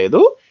సరిగ్గా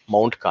ఇవ్వలేదు,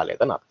 మౌంట్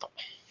కాలేదని అర్థం.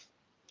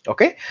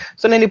 ఓకే,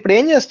 సో నేను ఇప్పుడు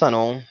ఏం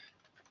చేస్తాను,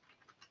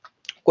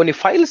 కొన్ని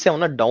ఫైల్స్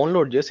ఏమైనా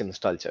డౌన్లోడ్ చేసి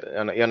ఇన్స్టాల్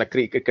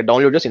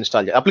డౌన్లోడ్ చేసి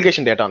ఇన్స్టాల్ చేయాలి,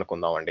 అప్లికేషన్ డేటా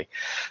అనుకుందామండి.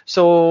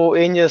 సో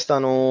ఏం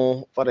చేస్తాను,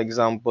 ఫర్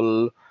ఎగ్జాంపుల్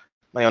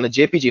ఏమైనా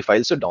జేపీజీ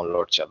ఫైల్స్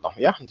డౌన్లోడ్ చేద్దాం.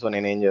 యా, సో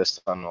నేనేం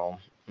చేస్తాను,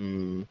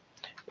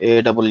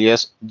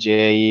 AWS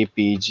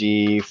జేఈపీజీ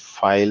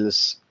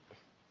files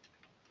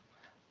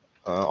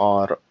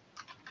are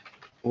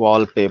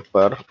wall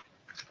paper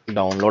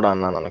download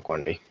అన్నాను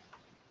అనుకోండి.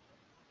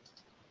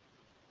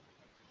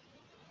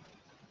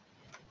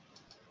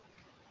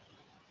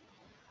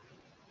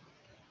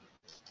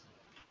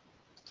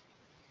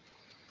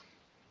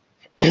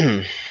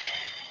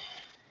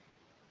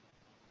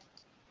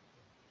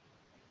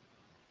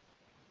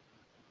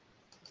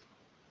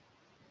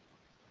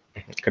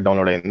 ఇక్కడ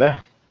డౌన్లోడ్ అయిందా,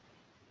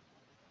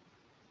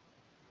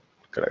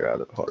 ఇక్కడ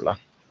కాదు, హోల్డ్,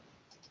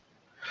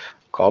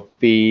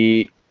 కాపీ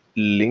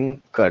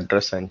లింక్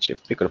అడ్రస్ అని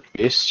చెప్పి ఇక్కడ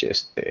పేస్ట్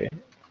చేస్తే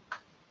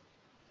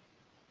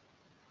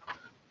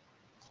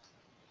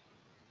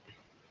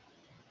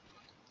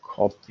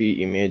copy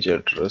image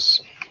address.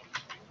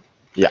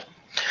 Yeah,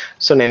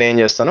 so నేనేం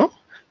చేస్తాను,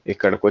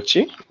 ఇక్కడికి వచ్చి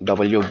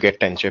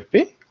wget అని చెప్పి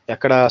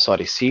ఎక్కడ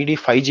CD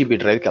 5GB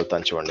డ్రైవ్కి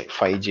వెళ్తాను. చూడండి,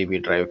 5GB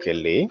డ్రైవ్కి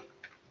వెళ్ళి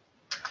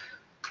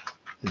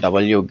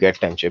wget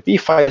అని చెప్పి ఈ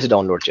ఫైల్స్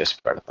డౌన్లోడ్ చేసి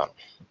పెడతాను.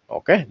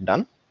 Okay,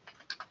 done.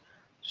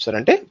 సరే,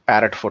 అంటే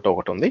ప్యారెట్ ఫోటో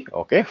ఒకటి ఉంది.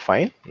 Okay,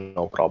 fine,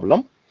 no problem.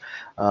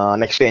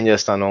 Next ఏం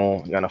చేస్తాను,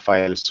 ఏమైనా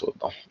ఫైల్స్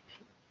చూద్దాం.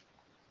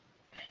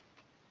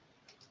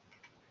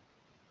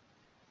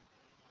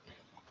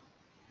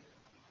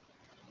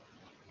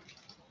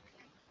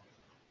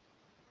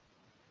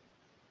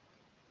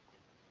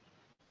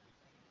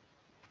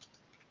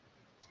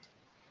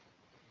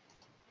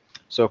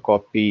 So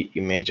copy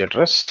image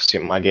address,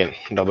 same again,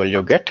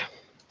 wget,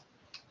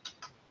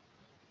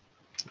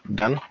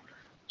 done.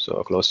 So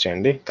close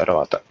చేయండి.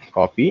 తర్వాత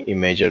copy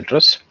image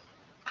address,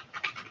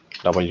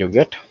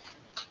 wget,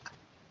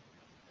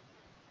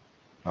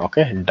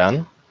 okay, done.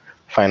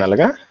 Final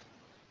గా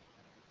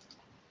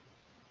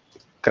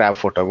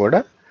క్రాప్ ఫోటో కూడా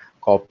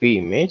copy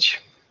image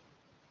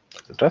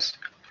address,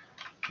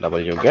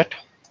 wget,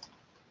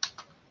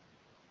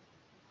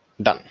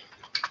 done.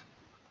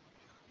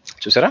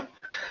 చూసారా?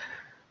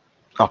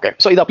 ఓకే,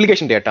 సో ఇది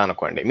అప్లికేషన్ డేటా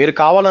అనుకోండి. మీరు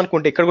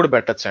కావాలనుకుంటే ఇక్కడ కూడా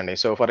పెట్టచ్చు అండి.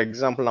 సో ఫర్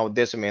ఎగ్జాంపుల్ నా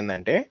ఉద్దేశం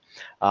ఏంటంటే,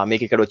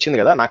 మీకు ఇక్కడ వచ్చింది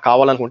కదా, నాకు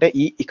కావాలనుకుంటే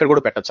ఇక్కడ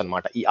కూడా పెట్టచ్చు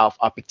అనమాట, ఈ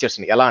ఆ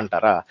పిక్చర్స్ని. ఎలా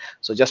అంటారా,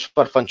 సో జస్ట్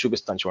ఫర్ ఫన్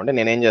చూపిస్తాను చూడండి.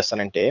 నేనేం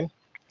చేస్తానంటే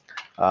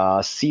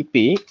cp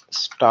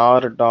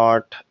star.jpg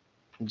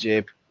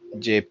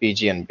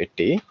అని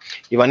పెట్టి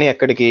ఇవన్నీ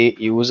ఎక్కడికి,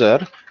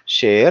 user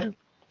share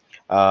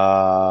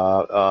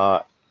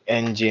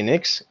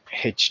nginx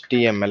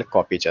html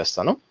copy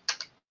చేస్తాను.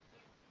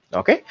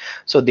 ఓకే,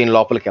 సో దీని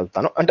లోపలికి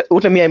వెళ్తాను. అంటే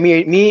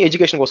మీ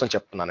ఎడ్యుకేషన్ కోసం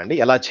చెప్తున్నానండి,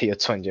 ఎలా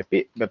చేయొచ్చు అని చెప్పి,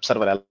 వెబ్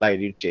సర్వర్ ఎలా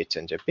ఎడిట్ చేయొచ్చు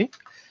అని చెప్పి.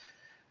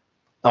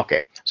 ఓకే,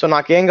 సో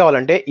నాకేం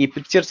కావాలంటే ఈ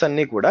పిక్చర్స్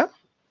అన్నీ కూడా,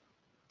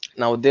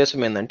 నా ఉద్దేశం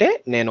ఏంటంటే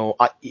నేను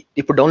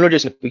ఇప్పుడు డౌన్లోడ్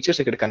చేసిన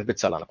పిక్చర్స్ ఇక్కడ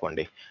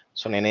కనిపించాలనుకోండి.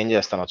 సో నేనేం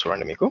చేస్తానో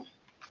చూడండి మీకు.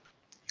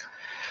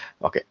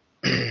 ఓకే,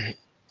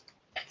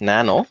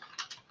 నానో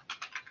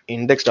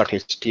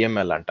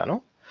index.html అంటాను.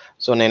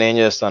 సో నేనేం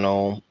చేస్తాను,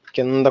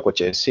 కిందకు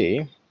వచ్చేసి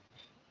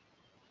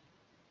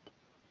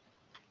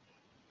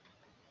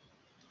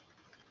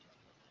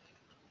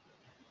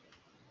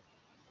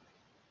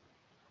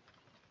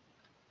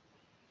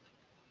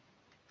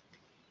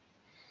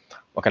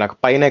ఓకే, నాకు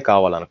పైనే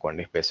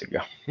కావాలనుకోండి,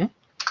 బేసిక్గా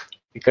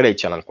ఇక్కడే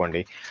ఇచ్చాను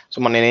అనుకోండి. సో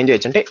మనం నేనేం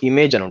చేయొచ్చు అంటే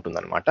ఇమేజ్ అని ఉంటుంది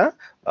అనమాట.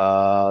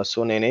 సో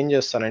నేనేం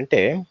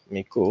చేస్తానంటే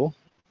మీకు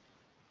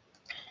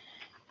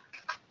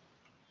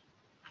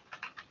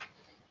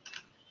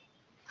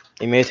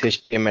ఇమేజ్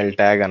HTML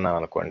ట్యాగ్ అన్నాను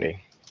అనుకోండి,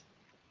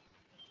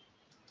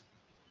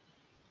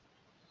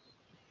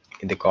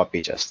 ఇది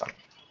కాపీ చేస్తాను.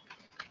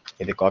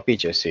 ఇది కాపీ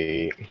చేసి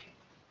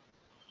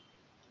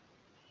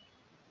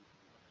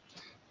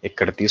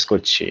ఇక్కడ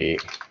తీసుకొచ్చి,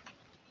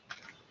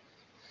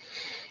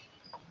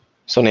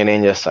 సో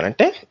నేనేం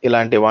చేస్తానంటే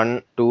ఇలాంటి 1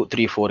 2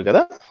 3 4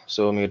 కదా.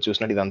 సో మీరు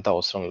చూసినట్టు ఇదంతా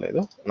అవసరం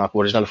లేదు, నాకు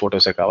ఒరిజినల్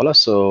ఫొటోసే కావాలా.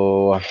 సో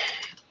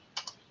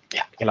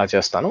ఇలా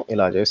చేస్తాను,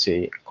 ఇలా చేసి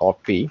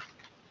కాపీ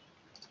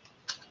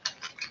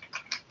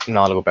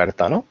 4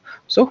 పెడతాను.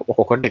 సో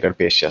ఒక్కొక్కటి ఇక్కడ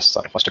పేస్ట్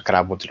చేస్తాను. ఫస్ట్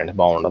క్రాప్ వద్దులండి,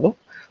 బాగుండదు.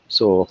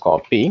 సో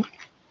కాపీ,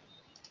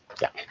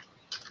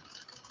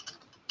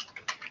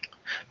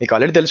 మీకు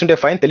ఆల్రెడీ తెలుసుంటే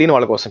ఫైన్, తెలియని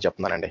వాళ్ళ కోసం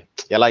చెప్తున్నానండి.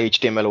 ఎలా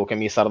HTML ఓకే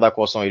మీ సరదా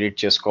కోసం ఎడిట్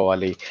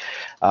చేసుకోవాలి,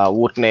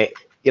 ఊరినే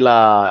ఇలా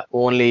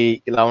ఓన్లీ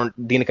ఇలా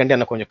దీనికంటే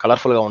అన్న కొంచెం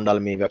కలర్ఫుల్గా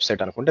ఉండాలి మీ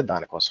వెబ్సైట్ అనుకుంటే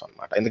దానికోసం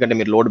అనమాట. ఎందుకంటే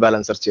మీరు లోడ్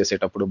బ్యాలెన్సర్స్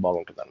చేసేటప్పుడు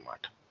బాగుంటుంది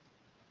అనమాట,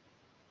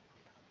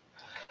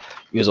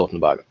 యూజ్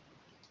అవుతుంది బాగా.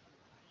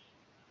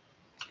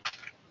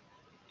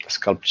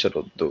 స్కల్ప్చర్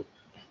వద్దు,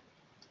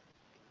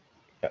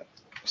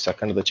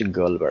 సెకండ్ వచ్చి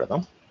గర్ల్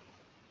పెడదాం,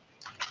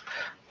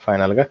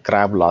 ఫైనల్గా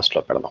క్రాబ్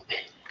లాస్ట్లో పెడదాం.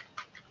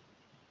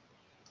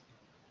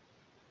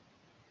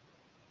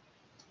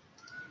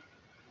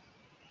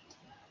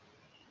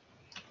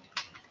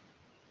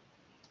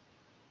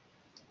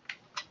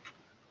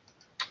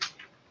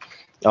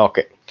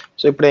 ఓకే,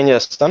 సో ఇప్పుడు ఏం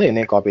చేస్తాను,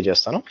 నేను కాపీ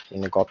చేస్తాను.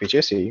 నేను కాపీ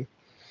చేసి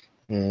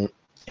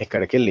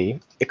ఇక్కడికి వెళ్ళి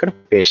ఇక్కడ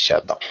పేస్ట్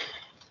చేద్దాం.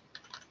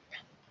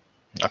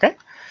 ఓకే,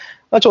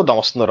 చూద్దాం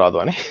వస్తుందో రాదు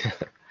అని.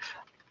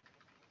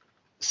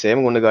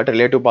 సేమ్గా ఉంది కాబట్టి,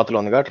 రిలేటివ్ పాత్రలో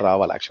ఉంది కాబట్టి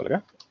రావాలి యాక్చువల్గా.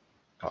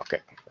 Okay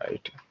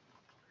right,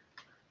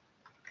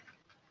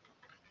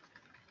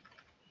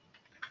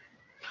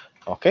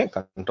 okay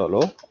control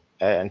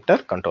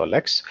enter, control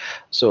X.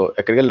 So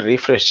ఎక్కడికి వెళ్ళి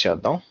రీఫ్రెష్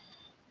చేద్దాం.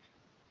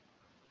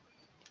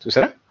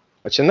 చూసారా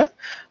వచ్చిందా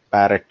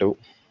ప్యారెట్.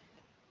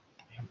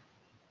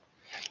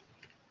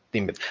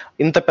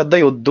 ఇంత పెద్ద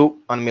వద్దు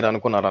అని మీరు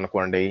అనుకున్నారు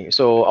అనుకోండి,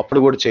 సో అప్పుడు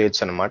కూడా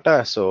చేయొచ్చు అనమాట.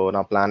 సో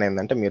నా ప్లాన్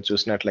ఏంటంటే మీరు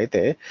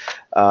చూసినట్లయితే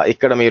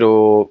ఇక్కడ మీరు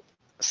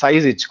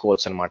సైజ్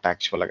ఇచ్చుకోవచ్చు అనమాట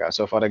యాక్చువల్గా.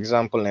 సో ఫర్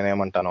ఎగ్జాంపుల్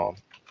నేనేమంటాను,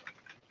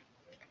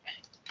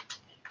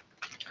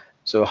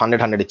 సో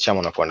 100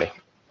 ఇచ్చామనుకోండి,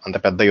 అంత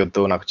పెద్ద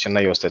వద్దు, నాకు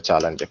చిన్నవి వస్తే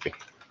చాలని చెప్పి.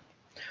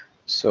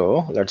 So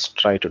let's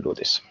try to do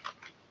this.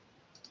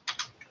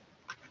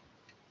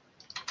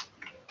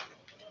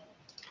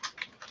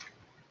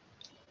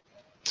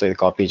 So ఇది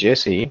కాపీ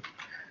చేసి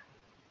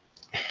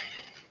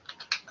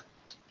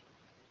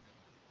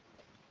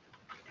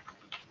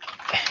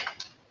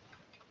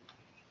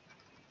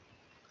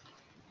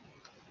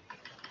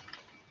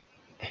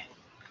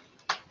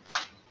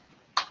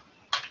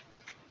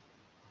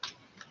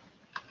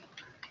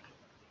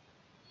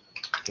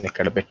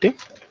ఇక్కడ పెట్టి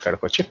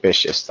ఇక్కడికి వచ్చి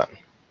పేస్ట్ చేస్తాను.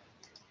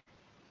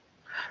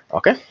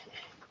 ఓకే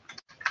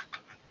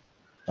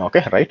ఓకే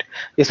రైట్,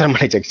 ఈసారి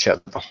మళ్ళీ చెక్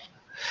చేద్దాం.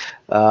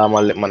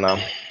 మళ్ళీ మన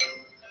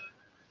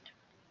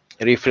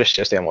రీఫ్రెష్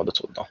చేస్తే ఏమవుతుందో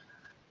చూద్దాం.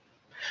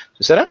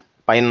 చూసారా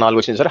పైన 4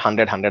 వచ్చింది సార్,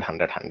 100 100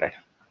 100 100.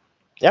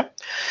 యా,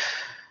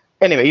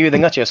 ఎనీవే ఈ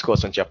విధంగా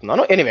చేసుకోవచ్చు అని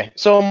చెప్తున్నాను. ఎనీవే,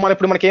 సో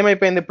ఇప్పుడు మనకి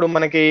ఏమైపోయింది, ఇప్పుడు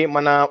మనకి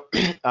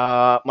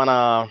మన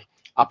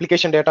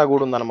అప్లికేషన్ డేటా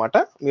కూడా ఉందన్నమాట.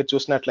 మీరు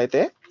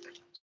చూసినట్లయితే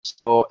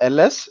సో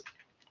LS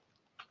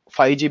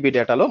 5 GB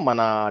డేటాలో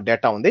మన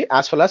డేటా ఉంది,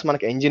 యాజ్ వెల్ యాజ్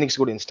మనకి Nginx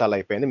కూడా ఇన్స్టాల్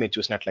అయిపోయింది. మీరు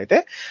చూసినట్లయితే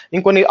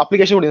ఇంకొన్ని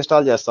అప్లికేషన్ కూడా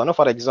ఇన్స్టాల్ చేస్తాను.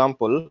 ఫర్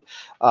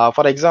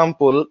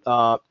ఎగ్జాంపుల్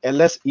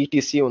LS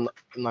ETC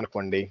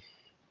ఉందనుకోండి.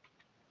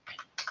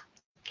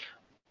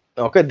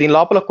 ఓకే, దీని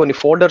లోపల కొన్ని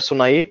ఫోల్డర్స్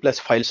ఉన్నాయి ప్లస్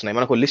ఫైల్స్ ఉన్నాయి.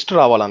 మనకు లిస్ట్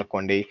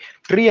రావాలనుకోండి,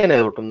 ట్రీ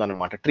అనేది ఒకటి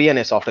ఉందన్నమాట. ట్రీ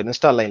అనే సాఫ్ట్వేర్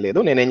ఇన్స్టాల్ అయ్యి లేదు.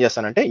 నేనేం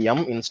చేస్తానంటే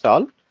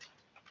install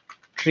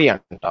ట్రీ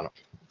అంటాను.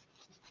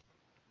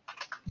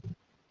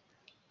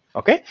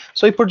 ఓకే,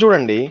 సో ఇప్పుడు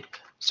చూడండి,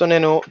 సో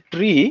నేను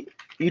ట్రీ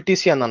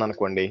ETC అన్నాను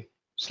అనుకోండి,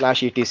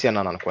 /ETC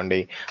అన్నాను అనుకోండి,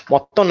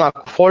 మొత్తం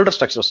నాకు ఫోల్డర్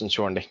స్ట్రక్చర్ వస్తుంది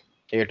చూడండి,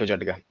 A to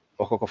Z గా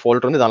ఒక్కొక్క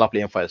ఫోల్డర్ ఉంది, దానిలో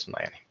ఏం ఫైల్స్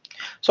ఉన్నాయని.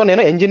 సో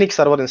నేను Nginx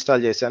సర్వర్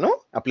ఇన్స్టాల్ చేశాను,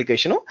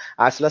 application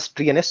as well as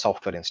tree అనే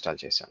సాఫ్ట్వేర్ ఇన్స్టాల్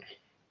చేశాను.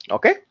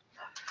 ఓకే,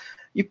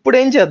 ఇప్పుడు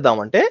ఏం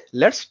చేద్దామంటే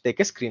let's take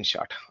a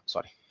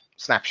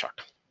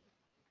snapshot.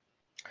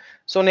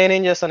 So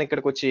నేనేం చేస్తాను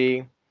ఇక్కడికి వచ్చి,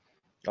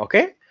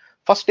 ఓకే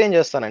ఫస్ట్ ఏం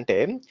చేస్తానంటే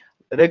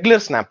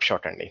రెగ్యులర్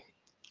స్నాప్షాట్ అండి.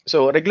 సో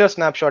రెగ్యులర్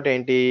స్నాప్షాట్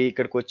ఏంటి,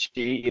 ఇక్కడికి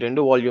వచ్చి ఈ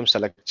 2 వాల్యూమ్స్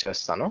సెలెక్ట్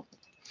చేస్తాను.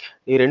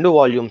 ఈ 2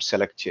 వాల్యూమ్స్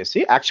సెలెక్ట్ చేసి,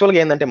 యాక్చువల్గా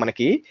ఏంటంటే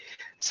మనకి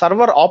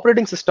సర్వర్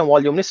ఆపరేటింగ్ సిస్టమ్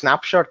వాల్యూమ్ని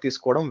స్నాప్షాట్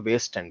తీసుకోవడం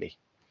వేస్ట్ అండి.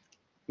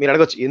 మీరు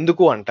అడగచ్చు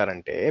ఎందుకు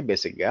అంటారంటే,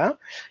 బేసిక్గా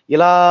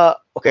ఇలా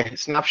ఓకే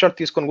స్నాప్షాట్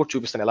తీసుకొని కూడా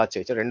చూపిస్తాను ఎలా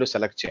చేయొచ్చు. 2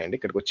 సెలెక్ట్ చేయండి,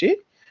 ఇక్కడికి వచ్చి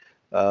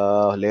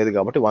లేదు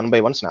కాబట్టి 1 by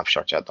 1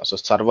 స్నాప్షాట్ చేద్దాం. సో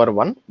సర్వర్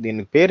 1,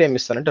 దీని పేరు ఏమి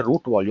ఇస్తానంటే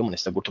రూట్ వాల్యూమ్ అని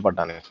ఇస్తాను,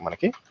 గుర్తుపడడానికి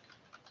మనకి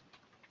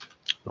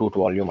రూట్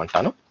వాల్యూమ్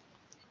అంటాను.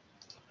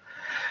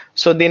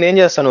 సో దీని ఏం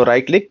చేస్తాను,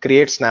 రైట్ క్లిక్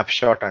క్రియేట్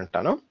స్నాప్షాట్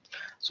అంటాను.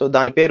 సో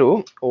దాని పేరు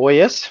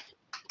OS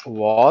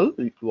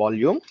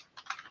వాల్యూమ్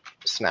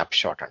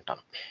స్నాప్షాట్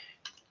అంటాను.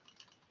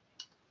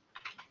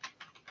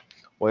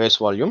 OS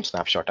వాల్యూమ్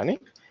స్నాప్షాట్ అని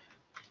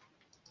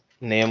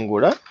నేమ్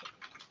కూడా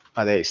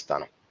అదే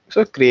ఇస్తాను. సో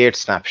క్రియేట్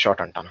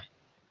స్నాప్షాట్ అంటాను,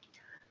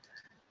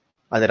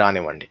 అది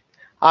రానివ్వండి.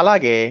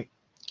 అలాగే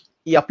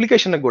ఈ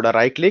అప్లికేషన్ కూడా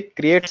రైట్ క్లిక్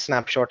క్రియేట్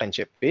స్నాప్షాట్ అని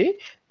చెప్పి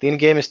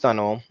దీనికి ఏమి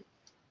ఇస్తాను,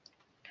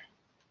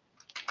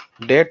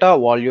 డేటా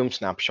వాల్యూమ్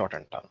స్నాప్షాట్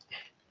అంటాను.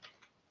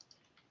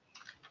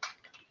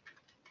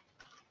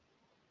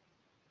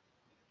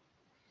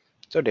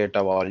 సో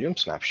డేటా వాల్యూమ్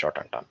స్నాప్షాట్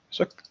అంటాను.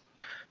 సో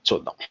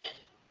చూద్దాం.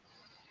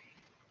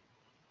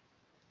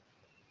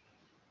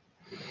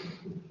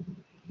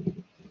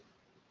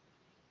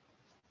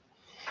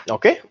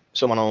 ఓకే,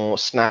 సో మనం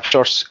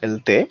స్నాప్షాట్స్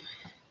వెళ్తే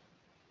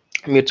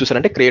మీరు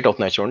చూసారంటే క్రియేట్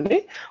అవుతున్నాయి చూడండి,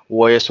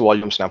 OS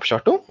volume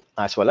snapshot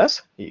as well as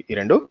ఈ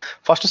రెండు.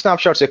 ఫస్ట్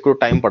స్నాప్షాట్స్ ఎక్కువ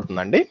టైం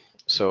పడుతుందండి.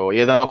 సో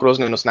ఏదైనా ఒక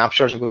రోజు నేను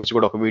స్నాప్షాట్స్ గురించి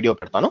కూడా ఒక వీడియో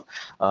పెడతాను,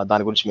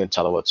 దాని గురించి మీరు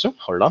చదవచ్చు.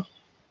 Hold on.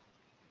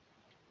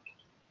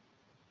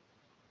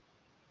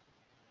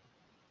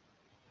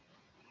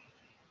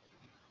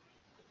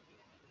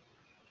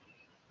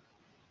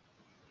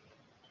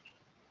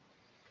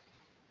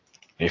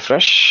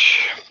 రిఫ్రెష్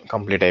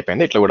కంప్లీట్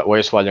అయిపోయింది. ఇట్లా కూడా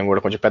ఓఎస్ వాల్యూమ్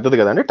కూడా కొంచెం పెద్దది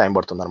కదండి, టైం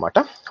పడుతుంది అనమాట.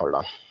 Hold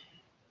on.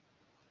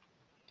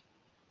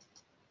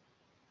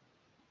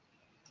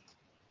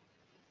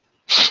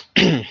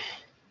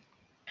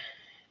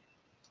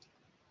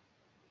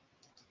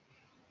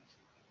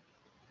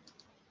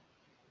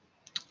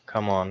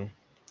 కమాన్.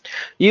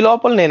 ఈ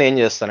లోపల నేను ఏం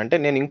చేస్తానంటే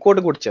నేను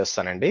ఇంకోటి కూడా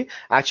చేస్తానండి.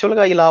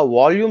 యాక్చువల్గా ఇలా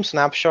వాల్యూమ్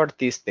స్నాప్షాట్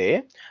తీస్తే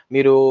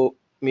మీరు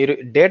మీరు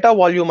డేటా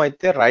వాల్యూమ్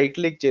అయితే రైట్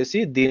క్లిక్ చేసి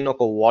దీన్ని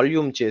ఒక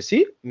వాల్యూమ్ చేసి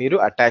మీరు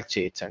అటాచ్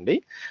చేయొచ్చండి.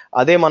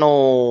 అదే మనం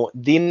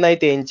దీన్ని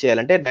అయితే ఏం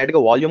చేయాలంటే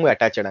డైరెక్ట్గా వాల్యూమ్గా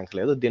అటాచ్ చేయడానికి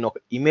లేదు, దీన్ని ఒక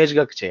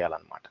ఇమేజ్గా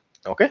చేయాలన్నమాట.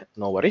 Okay,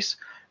 no worries.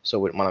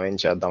 సో మనం ఏం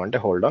చేద్దామంటే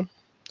హోల్డ్ ఆన్,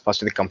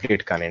 ఫస్ట్ ఇది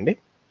కంప్లీట్ కానివ్వండి.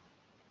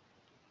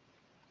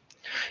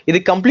 ఇది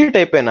కంప్లీట్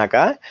అయిపోయినాక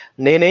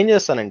నేనేం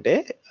చేస్తానంటే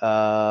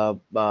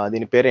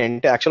దీని పేరు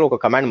ఏంటి, యాక్చువల్ ఒక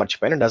కమాండ్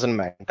మర్చిపోయాను, డజంట్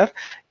మ్యాటర్.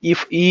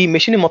 ఈ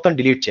మెషిన్ మొత్తం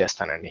డిలీట్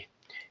చేస్తానండి.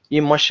 ఈ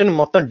మెషిన్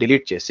మొత్తం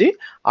డిలీట్ చేసి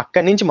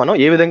అక్కడి నుంచి మనం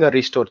ఏ విధంగా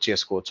రీస్టోర్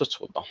చేసుకోవచ్చో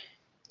చూద్దాం.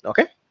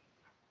 Okay,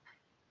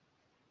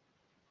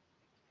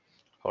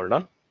 hold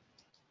on.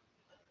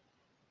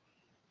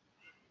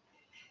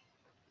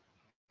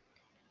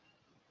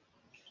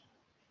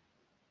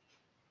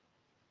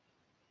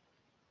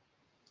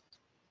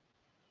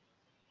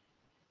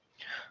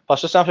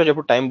 First snapshot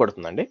ఎప్పుడు టైం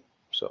పడుతుందండి.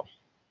 సో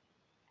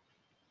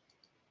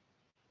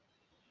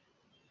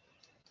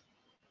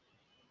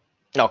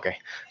ఓకే,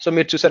 సో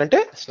మీరు చూసారంటే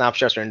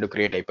స్నాప్షాట్స్ రెండు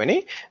క్రియేట్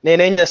అయిపోయినాయి.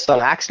 నేనేం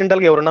చేస్తాను,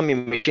 యాక్సిడెంటల్గా ఎవరైనా మీ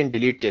మెషిన్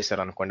డిలీట్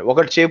చేశారు అనుకోండి,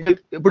 ఒకటి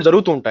ఇప్పుడు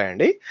జరుగుతూ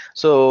ఉంటాయండి.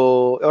 సో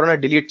ఎవరైనా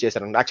డిలీట్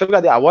చేశారు, యాక్చువల్గా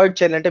అది అవాయిడ్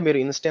చేయాలంటే మీరు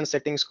ఇన్స్టెన్స్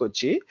సెట్టింగ్స్కి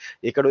వచ్చి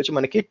ఇక్కడ వచ్చి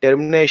మనకి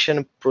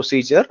టెర్మినేషన్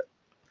ప్రొసీజర్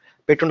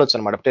పెట్టుండొచ్చు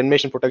అనమాట.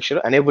 టెర్మినేషన్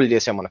ప్రొటెక్షన్ ఎనేబుల్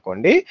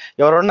చేసామనుకోండి,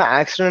 ఎవరైనా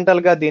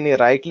యాక్సిడెంటల్ గా దీన్ని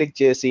రైట్ క్లిక్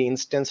చేసి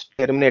ఇన్స్టెన్స్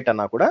టెర్మినేట్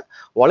అన్నా కూడా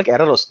వాళ్ళకి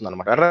ఎర్రర్ వస్తుంది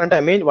అనమాట. ఎర్రర్ అంటే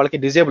ఐ మీన్ వాళ్ళకి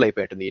డిజేబుల్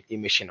అయిపోయింది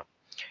ఈ మిషన్.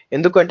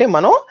 ఎందుకంటే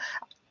మనం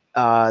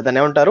దాన్ని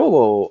ఏమంటారు,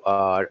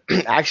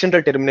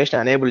 యాక్సిడెంటల్ టెర్మినేషన్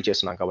ఎనేబుల్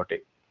చేస్తున్నాం కాబట్టి.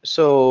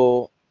 సో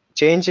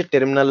చేంజ్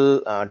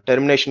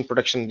టెర్మినేషన్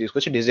ప్రొటెక్షన్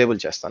తీసుకొచ్చి డిజేబుల్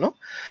చేస్తాను.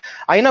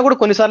 అయినా కూడా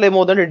కొన్నిసార్లు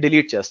ఏమవుతుందంటే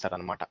డిలీట్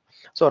చేస్తారనమాట.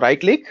 So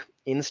right click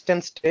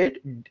instance state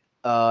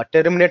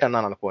terminate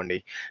అన్నాను అనుకోండి,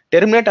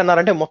 టెర్మినేట్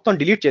అన్నారంటే మొత్తం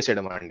డిలీట్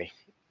చేసేయడం అండి.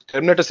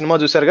 టెర్మినేటర్ సినిమా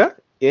చూసారుగా,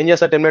 ఏం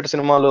చేస్తారు టెర్మినేటర్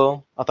సినిమాలో,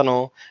 అతను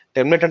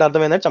టెర్మినేట్ అంటే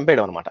అర్థమైందని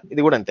చంపేయడం అనమాట.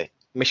 ఇది కూడా అంతే,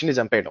 మిషన్ ని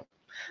చంపేయడం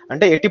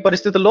అంటే ఎట్టి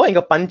పరిస్థితుల్లో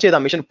ఇంకా పనిచేది,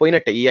 ఆ మిషన్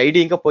పోయినట్టే, ఈ ఐడి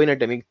ఇంకా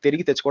పోయినట్టే, మీకు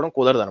తిరిగి తెచ్చుకోవడం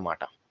కుదరదు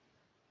అనమాట.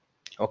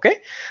 ఓకే,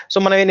 సో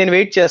నేను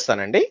వెయిట్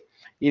చేస్తానండి.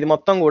 ఇది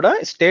మొత్తం కూడా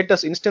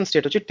స్టేటస్ ఇన్స్టెన్స్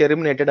స్టేట్ వచ్చి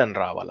టెర్మినేటెడ్ అని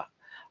రావాలా.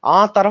 ఆ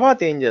తర్వాత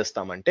ఏం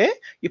చేస్తామంటే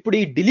ఇప్పుడు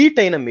ఈ డిలీట్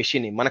అయిన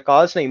మెషిన్ మనకు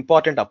కావాల్సిన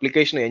ఇంపార్టెంట్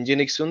అప్లికేషన్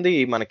ఎంజినిక్స్ ఉంది,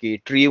 మనకి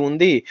ట్రీ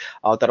ఉంది,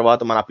 ఆ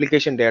తర్వాత మన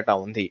అప్లికేషన్ డేటా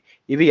ఉంది,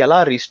 ఇవి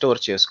ఎలా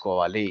రీస్టోర్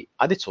చేసుకోవాలి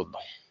అది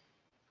చూద్దాం.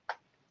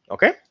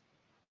 Okay,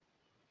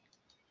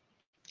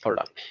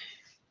 hold on.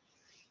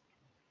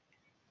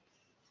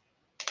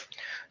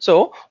 సో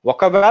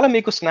ఒకవేళ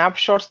మీకు స్నాప్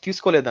షాట్స్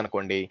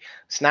తీసుకోలేదనుకోండి,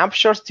 స్నాప్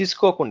షాట్స్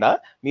తీసుకోకుండా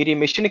మీరు ఈ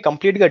మెషిన్ ని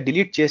కంప్లీట్ గా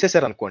డిలీట్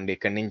చేసేసారనుకోండి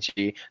ఇక్కడి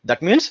నుంచి,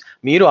 దట్ మీన్స్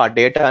మీరు ఆ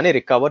డేటాని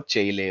రికవర్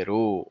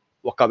చేయలేరు.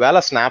 ఒకవేళ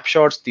స్నాప్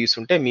షాట్స్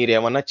తీసుంటే మీరు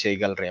ఏమన్నా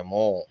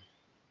చేయగలరేమో.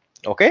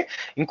 ఓకే,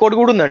 ఇంకోటి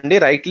కూడా ఉందండి,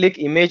 right click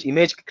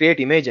image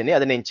create image అని,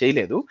 అది నేను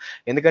చేయలేదు.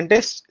 ఎందుకంటే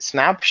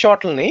స్నాప్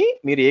షాట్లని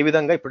మీరు ఏ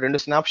విధంగా, ఇప్పుడు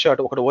రెండు స్నాప్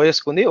షాట్, ఒకటి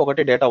ఓఎస్ కుంది,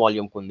 ఒకటి డేటా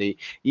వాల్యూమ్ కుంది,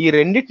 ఈ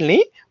రెండింటిని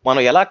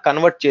మనం ఎలా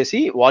కన్వర్ట్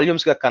చేసి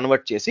వాల్యూమ్స్ గా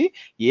కన్వర్ట్ చేసి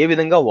ఏ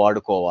విధంగా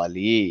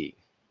వాడుకోవాలి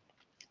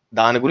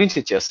దాని గురించి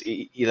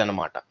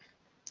ఇదన్నమాట.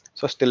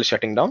 So still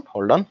shutting down,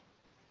 hold on.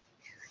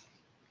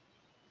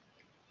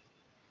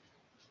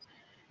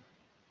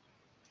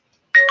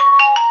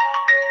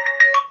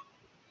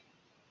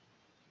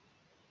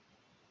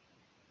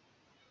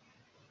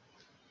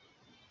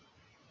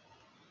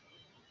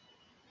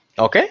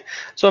 Okay,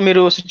 so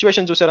మీరు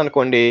సిచ్యువేషన్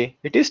చూసారనుకోండి,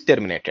 ఇట్ ఈస్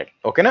టెర్మినేటెడ్.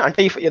 ఓకేనా, అంటే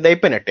ఇది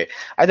అయిపోయినట్టే.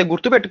 అయితే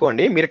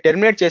గుర్తుపెట్టుకోండి, మీరు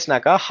టెర్మినేట్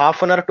చేసినాక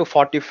 1/2 to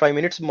 45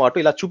 minutes మాటు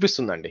ఇలా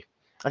చూపిస్తుందండి,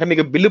 అంటే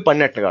మీకు బిల్లు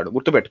పడినట్టు కాదు.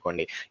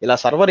 గుర్తుపెట్టుకోండి, ఇలా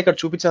సర్వర్ ఇక్కడ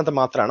చూపించినంత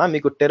మాత్రాన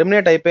మీకు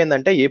టెర్మినేట్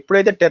అయిపోయిందంటే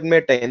ఎప్పుడైతే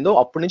టెర్మినేట్ అయిందో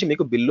అప్పటి నుంచి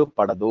మీకు బిల్లు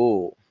పడదు.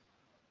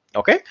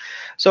 ఓకే,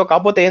 సో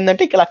కాకపోతే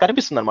ఏంటంటే ఇలా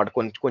కనిపిస్తుంది అనమాట,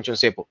 కొంచెం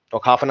సేపు,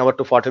 ఒక 1/2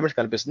 to 40 minutes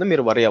కనిపిస్తుంది,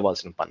 మీరు వరీ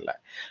అవ్వాల్సిన పనిలే.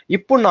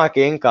 ఇప్పుడు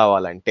నాకేం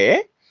కావాలంటే,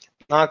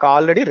 నాకు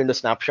ఆల్రెడీ రెండు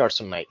స్నాప్ షాట్స్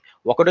ఉన్నాయి.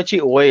 ఒకటి వచ్చి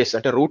ఓఎస్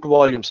అంటే రూట్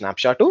వాల్యూమ్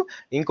స్నాప్ షాట్,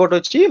 ఇంకోటి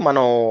వచ్చి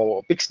మనం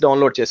పిక్స్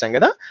డౌన్లోడ్ చేసాం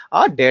కదా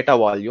ఆ డేటా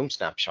వాల్యూమ్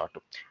స్నాప్ షాట్.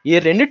 ఈ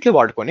రెండిట్లు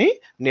వాడుకొని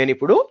నేను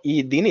ఇప్పుడు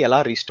దీన్ని ఎలా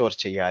రీస్టోర్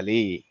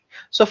చేయాలి.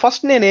 సో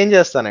ఫస్ట్ నేను ఏం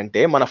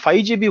చేస్తానంటే, మన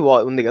 5GB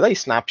ఉంది కదా ఈ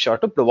స్నాప్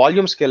షాట్, ఇప్పుడు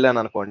వాల్యూమ్స్కి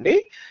వెళ్ళాను అనుకోండి.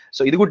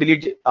 సో ఇది కూడా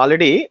డిలీట్,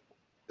 ఆల్రెడీ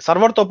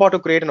సర్వర్ తో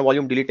పాటు క్రియేట్ అయిన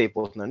వాల్యూమ్ డిలీట్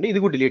అయిపోతుందండి,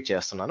 ఇది కూడా డిలీట్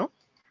చేస్తున్నాను.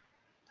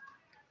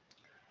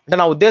 అంటే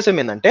నా ఉద్దేశం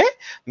ఏంటంటే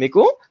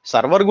మీకు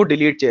సర్వర్ కూడా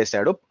డిలీట్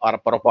చేశాడు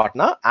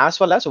పొరపాటున, యాజ్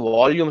వెల్ యాజ్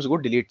వాల్యూమ్స్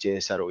కూడా డిలీట్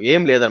చేశారు,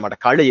 ఏం లేదనమాట,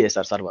 ఖాళీ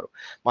చేశారు సర్వర్.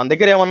 మన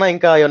దగ్గర ఏమన్నా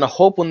ఇంకా ఏమన్నా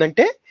హోప్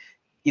ఉందంటే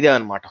ఇదే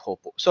అనమాట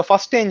హోప్. సో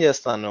ఫస్ట్ ఏం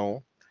చేస్తాను,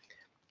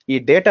 ఈ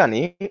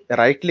డేటాని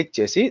రైట్ క్లిక్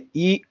చేసి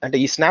అంటే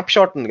ఈ స్నాప్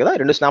షాట్ ఉంది కదా,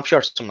 2 స్నాప్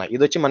షాట్స్ ఉన్నాయి.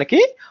 ఇది వచ్చి మనకి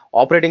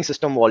operating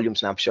system volume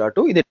snap shot,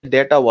 ఇది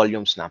డేటా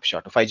వాల్యూమ్ స్నాప్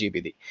షాట్ 5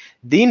 జీబీది.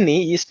 దీన్ని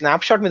ఈ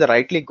స్నాప్ షాట్ మీద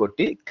రైట్ క్లిక్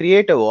కొట్టి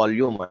క్రియేట్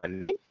వాల్యూమ్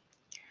అని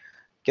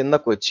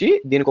కిందకు వచ్చి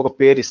దీనికి ఒక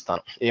పేరు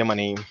ఇస్తాను,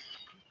 ఏమని,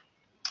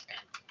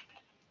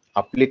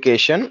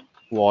 అప్లికేషన్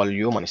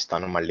వాల్యూమ్ అని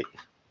ఇస్తాను. మళ్ళీ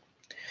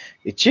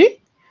ఇచ్చి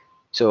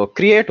సో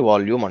క్రియేట్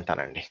వాల్యూమ్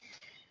అంటానండి.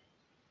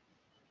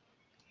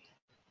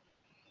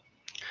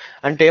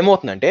 అంటే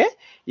ఏమవుతుందంటే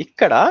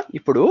ఇక్కడ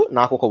ఇప్పుడు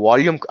నాకు ఒక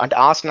వాల్యూమ్, అంటే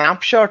ఆ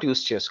స్నాప్ షాట్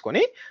యూస్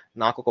చేసుకొని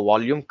నాకు ఒక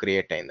వాల్యూమ్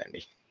క్రియేట్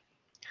అయిందండి.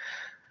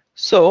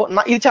 సో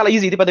ఇది చాలా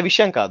ఈజీ, ఇది పెద్ద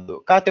విషయం కాదు.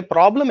 కాకపోతే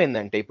ప్రాబ్లం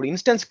ఏంటంటే ఇప్పుడు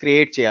ఇన్స్టెన్స్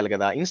క్రియేట్ చేయాలి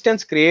కదా,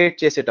 ఇన్స్టెన్స్ క్రియేట్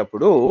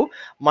చేసేటప్పుడు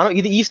మనం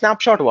ఈ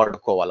స్నాప్ షాట్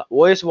వాడుకోవాలి,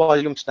 ఓఎస్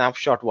వాల్యూమ్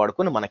స్నాప్ షాట్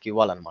వాడుకొని మనకి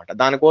ఇవ్వాలన్నమాట.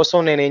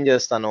 దానికోసం నేను ఏం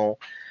చేస్తాను,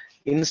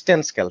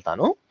 ఇన్స్టెన్స్కి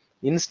వెళ్తాను.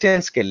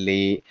 ఇన్స్టెన్స్కి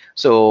వెళ్ళి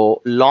సో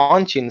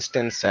లాంచ్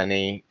ఇన్స్టెన్స్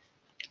అని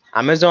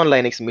అమెజాన్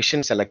లైనక్స్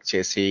మిషన్ సెలెక్ట్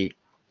చేసి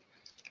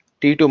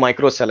T2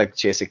 మైక్రో సెలెక్ట్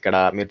చేసి ఇక్కడ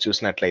మీరు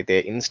చూసినట్లయితే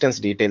ఇన్స్టెన్స్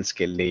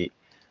డీటెయిల్స్కి వెళ్ళి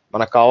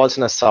మనకు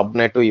కావాల్సిన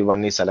సబ్నెట్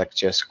ఇవన్నీ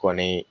సెలెక్ట్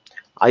చేసుకొని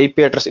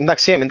ఐపీ అడ్రస్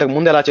ఇంతకు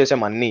ముందు ఎలా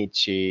చేసాము అన్ని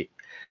ఇచ్చి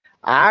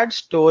యాడ్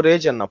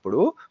స్టోరేజ్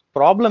అన్నప్పుడు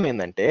ప్రాబ్లం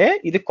ఏంటంటే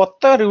ఇది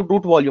కొత్త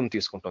రూట్ వాల్యూమ్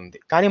తీసుకుంటుంది,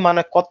 కానీ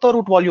మన కొత్త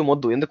రూట్ వాల్యూమ్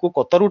వద్దు. ఎందుకు,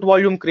 కొత్త రూట్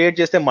వాల్యూమ్ క్రియేట్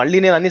చేస్తే మళ్ళీ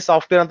నేను అన్ని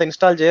సాఫ్ట్వేర్ అంతా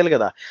ఇన్స్టాల్ చేయాలి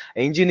కదా,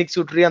 ఇంజినిక్స్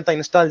ట్రీ అంతా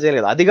ఇన్స్టాల్ చేయాలి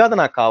కదా, అది కాదు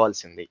నాకు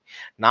కావాల్సింది.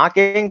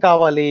 నాకేం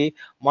కావాలి,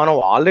 మనం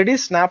ఆల్రెడీ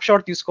స్నాప్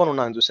షాట్ తీసుకొని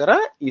ఉన్నాను చూసారా,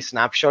 ఈ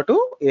స్నాప్ షాట్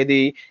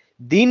ఏది,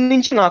 దీని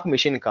నుంచి నాకు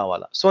మెషిన్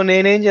కావాలా. సో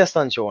నేనేం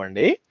చేస్తాను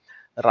చూడండి,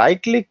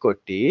 రైట్ క్లిక్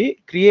కొట్టి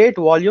క్రియేట్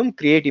వాల్యూమ్,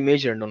 క్రియేట్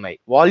ఇమేజ్ రెండు ఉన్నాయి,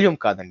 వాల్యూమ్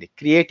కాదండి,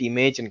 క్రియేట్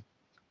ఇమేజ్ అని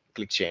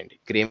క్లిక్ చేయండి.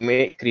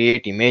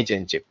 క్రియేట్ ఇమేజ్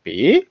అని చెప్పి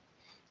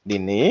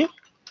దీన్ని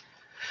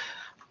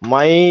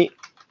మై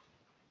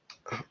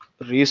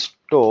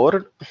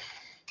రీస్టోర్డ్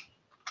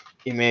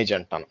ఇమేజ్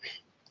అంటాను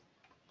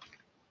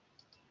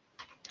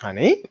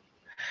అని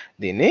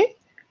దీన్ని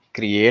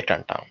క్రియేట్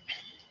అంటాను.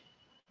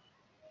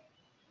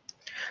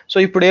 సో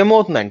ఇప్పుడు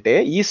ఏమవుతుందంటే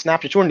ఈ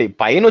స్నాప్ చూడండి,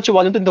 పైన వచ్చి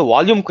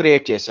వాల్యూమ్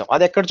క్రియేట్ చేసాం,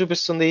 అది ఎక్కడ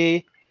చూపిస్తుంది,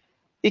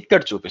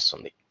 ఇక్కడ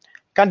చూపిస్తుంది.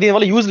 కానీ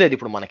దీనివల్ల యూజ్ లేదు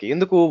ఇప్పుడు మనకి,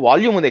 ఎందుకు,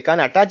 వాల్యూమ్ ఉంది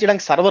కానీ అటాచ్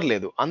చేయడానికి సర్వర్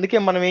లేదు. అందుకే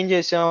మనం ఏం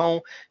చేసాం,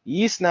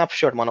 ఈ స్నాప్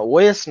షాట్ మన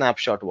ఓఎస్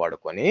స్నాప్ షాట్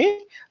వాడుకొని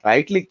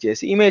రైట్ క్లిక్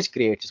చేసి ఇమేజ్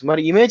క్రియేట్ చేసి,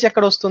 మరి ఇమేజ్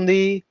ఎక్కడ వస్తుంది,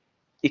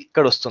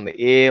 ఇక్కడ వస్తుంది,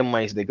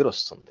 ఏఎంఐస్ దగ్గర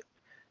వస్తుంది.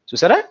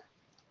 చూసారా,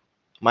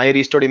 మై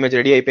రీస్టోర్డ్ ఇమేజ్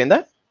రెడీ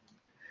అయిపోయిందా.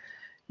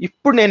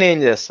 ఇప్పుడు నేను ఏం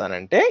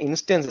చేస్తానంటే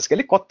ఇన్స్టెన్సెస్కి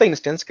వెళ్ళి కొత్త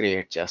ఇన్స్టెన్స్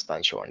క్రియేట్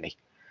చేస్తాను. చూడండి,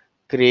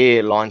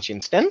 లాంచ్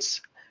ఇన్స్టెన్స్.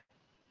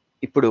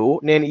 ఇప్పుడు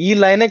నేను ఈ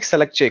లైనక్స్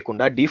సెలెక్ట్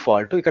చేయకుండా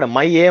డిఫాల్ట్ ఇక్కడ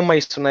మై ఏఎంఐ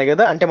ఇస్తున్నాయి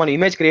కదా, అంటే మనం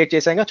ఇమేజ్ క్రియేట్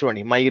చేసాక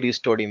చూడండి, మై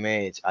రీస్టోర్డ్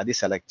ఇమేజ్ అది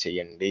సెలెక్ట్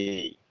చేయండి,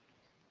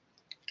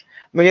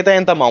 మిగతా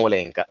ఎంత మామూలే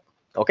ఇంకా.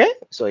 ఓకే,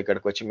 సో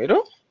ఇక్కడికి వచ్చి మీరు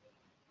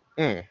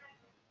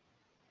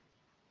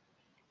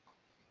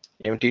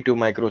ఏం T2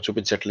 మైక్రో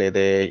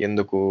చూపించట్లేదే,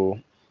 ఎందుకు,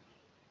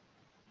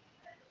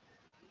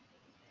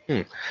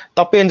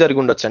 తప్పు ఏం జరిగి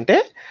ఉండొచ్చు అంటే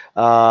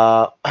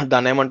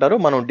దాన్ని ఏమంటారు,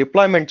 మనం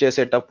డిప్లాయ్మెంట్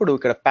చేసేటప్పుడు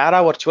ఇక్కడ పారా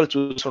వర్చువల్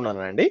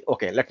చూస్తున్నానండి.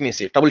 Okay, let me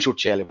see, trouble shoot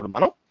చేయాలి ఇప్పుడు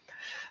మనం.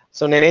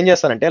 సో నేను ఏం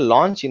చేస్తానంటే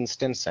లాంచ్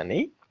ఇన్స్టెన్స్ అని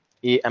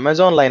ఈ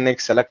అమెజాన్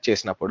లైనక్స్ సెలెక్ట్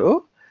చేసినప్పుడు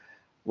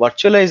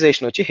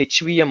వర్చువలైజేషన్ వచ్చి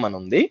HVM అని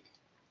ఉంది,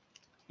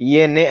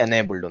 ENA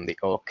ఎనేబుల్డ్ ఉంది.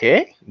 ఓకే,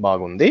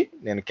 బాగుంది,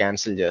 నేను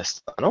క్యాన్సిల్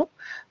చేస్తాను.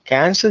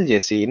 క్యాన్సిల్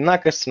చేసి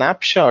ఇందాక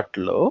స్నాప్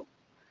షాట్లో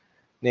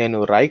నేను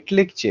రైట్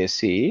క్లిక్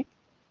చేసి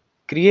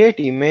క్రియేట్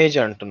ఇమేజ్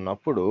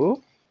అంటున్నప్పుడు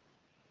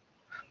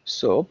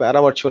సో పారా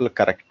వర్చువల్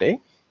కరెక్టే,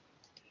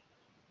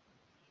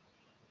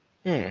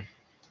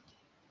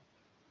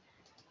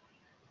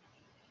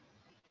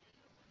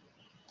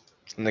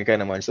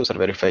 ఎందుకైనా మంచిది,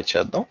 ఒకసారి వెరిఫై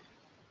చేద్దాం.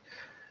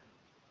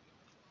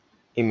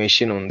 ఈ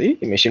మెషిన్ ఉంది,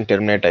 ఈ మెషిన్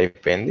టెర్మినేట్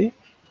అయిపోయింది.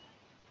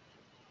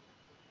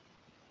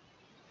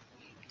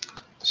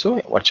 సో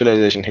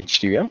వర్చువలైజేషన్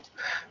HVM,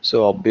 సో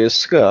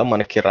ఆబ్వియస్గా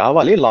మనకి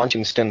రావాలి లాంచ్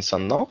ఇన్స్టెన్స్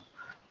అందాం.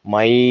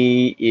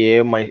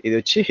 ఇది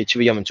వచ్చి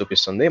HVM అని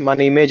చూపిస్తుంది,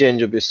 మన ఇమేజ్ ఏం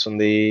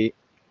చూపిస్తుంది,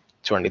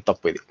 చూడండి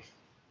తప్పు ఇది.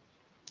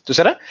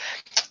 చూసారా,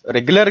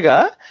 రెగ్యులర్గా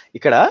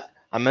ఇక్కడ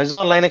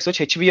అమెజాన్ లైనక్స్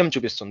వచ్చి HVM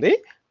చూపిస్తుంది,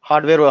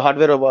 హార్డ్వేర్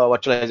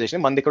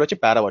వర్చువలైజేషన్, మన దగ్గర వచ్చి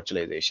పారా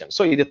వర్చువలైజేషన్.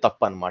 సో ఇది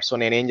తప్పు అనమాట. సో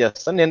నేను ఏం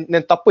చేస్తాను,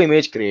 నేను తప్పు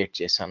ఇమేజ్ క్రియేట్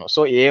చేశాను.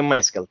 సో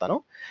ఏఎంఐస్కి వెళ్తాను,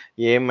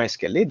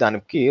 ఏఎంఐస్కి వెళ్ళి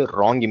దానికి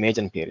రాంగ్ ఇమేజ్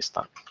అని పేరు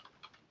ఇస్తాను.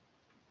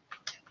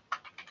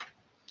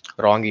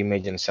 రాంగ్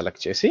ఇమేజ్ అని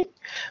సెలెక్ట్ చేసి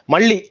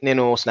మళ్ళీ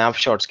నేను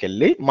స్నాప్ షాట్స్కి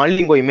వెళ్ళి మళ్ళీ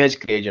ఇంకో ఇమేజ్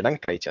క్రియేట్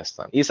చేయడానికి ట్రై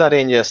చేస్తాను. ఈసారి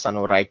ఏం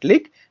చేస్తాను, రైట్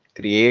క్లిక్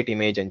క్రియేట్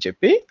ఇమేజ్ అని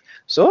చెప్పి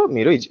సో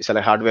మీరు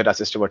హార్డ్వేర్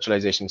అసిస్ట్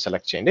వర్చువలైజేషన్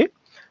సెలెక్ట్ చేయండి.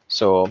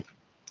 So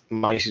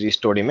my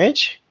restored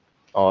image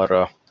are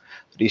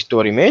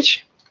restore image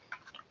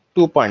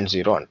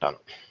 2.0 అంటాను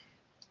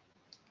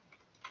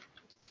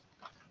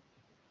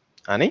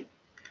అని.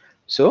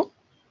 సో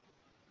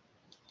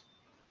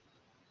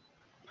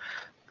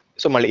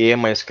మళ్ళీ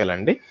ఏఎంఐస్కి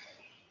వెళ్ళండి,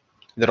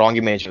 ఇది రాంగ్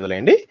ఇమేజ్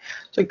వదిలేయండి.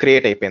 సో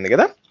క్రియేట్ అయిపోయింది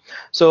కదా.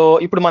 సో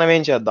ఇప్పుడు మనం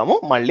ఏం చేద్దాము,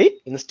 మళ్ళీ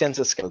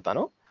ఇన్స్టెన్సెస్కి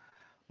వెళ్తాను,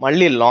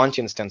 మళ్ళీ లాంచ్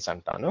ఇన్స్టెన్స్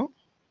అంటాను.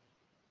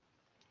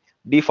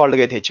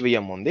 డిఫాల్ట్గా అయితే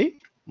హెచ్విఎం ఉంది,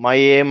 మై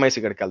ఏఎంఐస్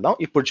ఇక్కడికి వెళ్దాం.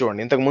 ఇప్పుడు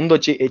చూడండి, ఇంతకు ముందు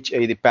వచ్చి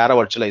ఇది పారా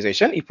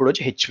వర్చువలైజేషన్, ఇప్పుడు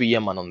వచ్చి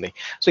హెచ్విఎం అని ఉంది.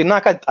 సో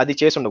ఇందాక అది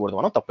చేసి ఉండకూడదు,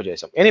 మనం తప్పు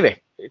చేసాం. ఎనీవే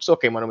ఇట్స్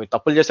ఓకే, మనం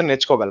తప్పులు చేస్తే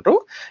నేర్చుకోగలరు.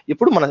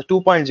 ఇప్పుడు మన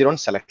 2.0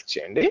 సెలెక్ట్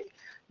చేయండి.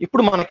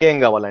 ఇప్పుడు మనకి ఏం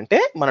కావాలంటే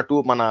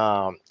మన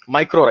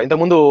మైక్రో,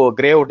 ఇంతకుముందు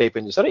గ్రే అవుట్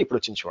అయిపోయింది చూసారు, ఇప్పుడు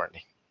వచ్చింది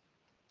చూడండి.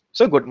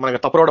 సో గుడ్, మనకి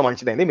తప్పు రావడం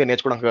మంచిదైంది, మీరు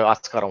నేర్చుకోవడానికి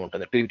ఆస్కారం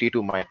ఉంటుంది.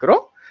 T2 micro.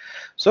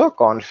 So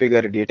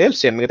configure details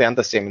same, మిగతా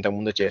ఎంత సేమ్ ఇంతకు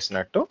ముందు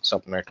చేసినట్టు.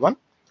 సబ్నెట్ 1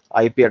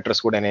 ఐపీ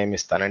అడ్రస్ కూడా నేను ఏమి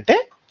ఇస్తానంటే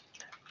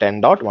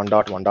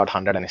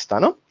 10.1.1.100 అని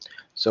ఇస్తాను.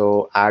 So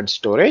add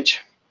storage.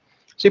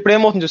 సో ఇప్పుడు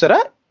ఏమవుతుంది చూసారా,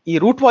 ఈ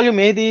రూట్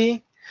వాల్యూమ్ ఏది,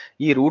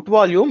 ఈ route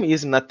volume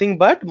is nothing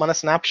but మన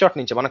స్నాప్షాట్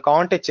నుంచి మనం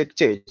కావాలంటే చెక్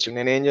చేయొచ్చు.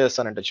 నేను ఏం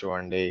చేస్తానంటే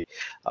చూడండి,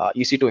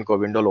 EC2 ఇంకో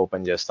విండోలో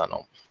ఓపెన్ చేస్తాను.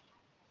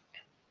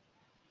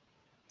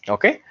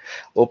 ఓకే,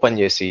 ఓపెన్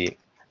చేసి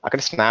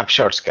అక్కడ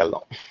స్నాప్షాట్స్కి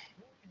వెళ్దాం.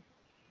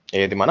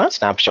 ఏది మన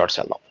స్నాప్షాట్స్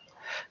వెళ్దాం.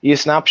 ఈ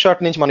స్నాప్షాట్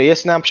నుంచి మనం ఏ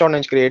స్నాప్షాట్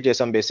నుంచి క్రియేట్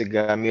చేసాం,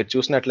 బేసిక్గా మీరు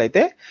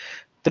చూసినట్లయితే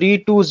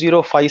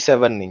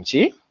 32057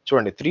 నుంచి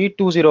చూడండి,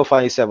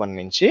 32057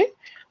 నుంచి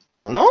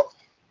మనం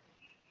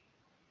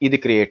ఇది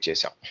క్రియేట్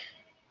చేసాం.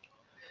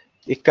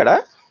 ఇక్కడ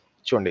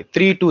చూడండి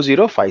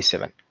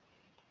 32057.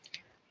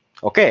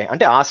 ఓకే,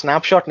 అంటే ఆ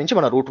స్నాప్షాట్ నుంచి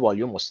మన రూట్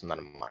వాల్యూమ్ వస్తుంది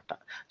అనమాట.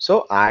 So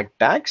add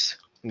tags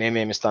name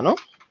ఏమిస్తాను,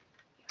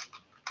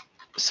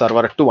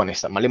 server 2 అని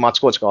ఇస్తాను. మళ్ళీ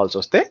మార్చుకోవచ్చు కావాల్సి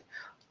వస్తే.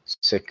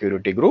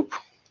 Security group,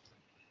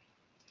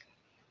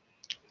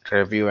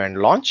 review and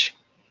launch.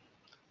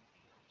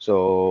 So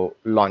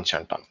launch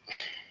అంటాను.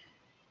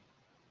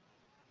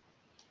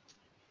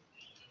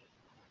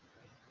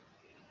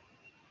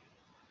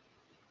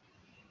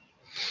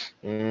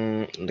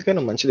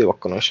 అందుకని మంచిది,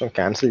 ఒక్క నిమిషం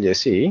క్యాన్సిల్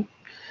చేసి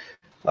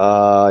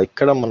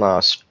ఇక్కడ మన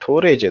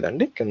స్టోరేజ్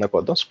ఏదండి, కిందకు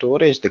వద్దాం,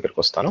 స్టోరేజ్ దగ్గరకు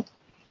వస్తాను.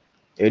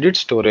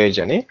 ఎడిట్ స్టోరేజ్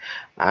అని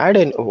యాడ్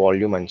అండ్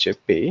వాల్యూమ్ అని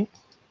చెప్పి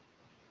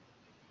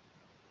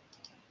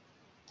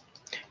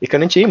ఇక్కడ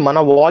నుంచి మన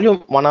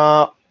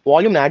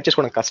వాల్యూమ్ యాడ్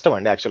చేసుకోవడం కష్టం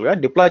అండి, యాక్చువల్గా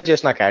డిప్లాయ్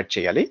చేసి నాకు యాడ్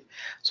చేయాలి.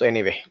 So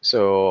anyway, so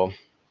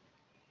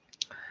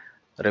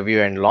review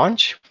and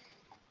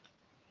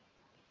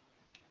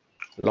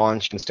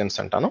launch instance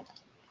అంటాను.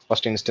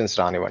 ఫస్ట్ ఇన్స్టెన్స్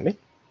రానివ్వండి,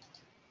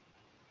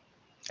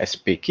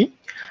 ఎస్పీకి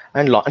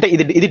అండ్ అంటే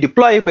ఇది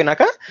డిప్లాయ్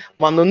అయిపోయినాక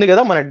మన ఉంది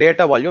కదా, మన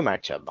డేటా వాల్యూమ్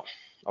యాడ్ చేద్దాం.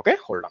 Okay,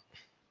 hold on.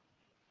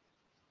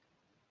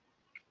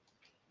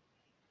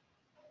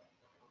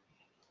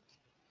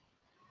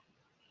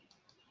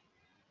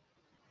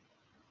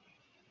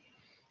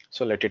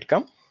 So let it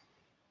come.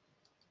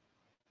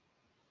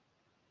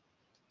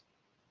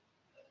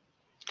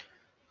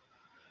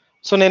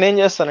 So నేనేం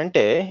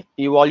చేస్తానంటే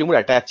ఈ వాల్యూమ్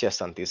కూడా అటాచ్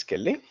చేస్తాను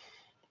తీసుకెళ్ళి.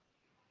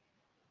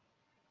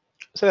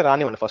 సరే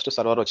రానివ్వండి, ఫస్ట్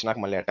సర్వర్ వచ్చినాక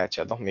మళ్ళీ అటాచ్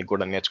చేద్దాం, మీకు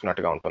కూడా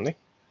నేర్చుకున్నట్టుగా ఉంటుంది.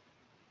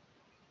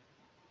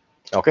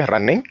 Okay,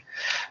 running.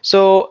 సో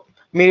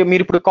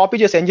మీరు ఇప్పుడు కాపీ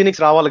చేసి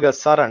ఎంజినిక్స్ రావాలి కదా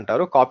సార్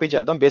అంటారు, కాపీ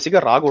చేద్దాం.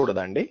 బేసిక్గా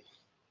రాకూడదండి,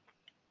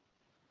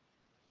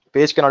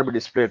 పేజ్ కెనాట్ బి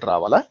డిస్ప్లేడ్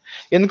రావాలా,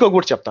 ఎందుకో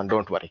కూడా చెప్తాను,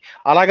 డోంట్ వరీ.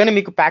 అలాగని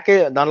మీకు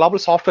ప్యాకేజ్ దాని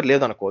లోపల సాఫ్ట్వేర్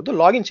లేదనుకోవద్దు,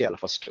 లాగిన్ చేయాలి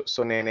ఫస్ట్.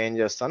 సో నేనేం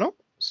చేస్తాను,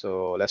 సో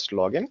లెట్స్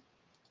లాగిన్.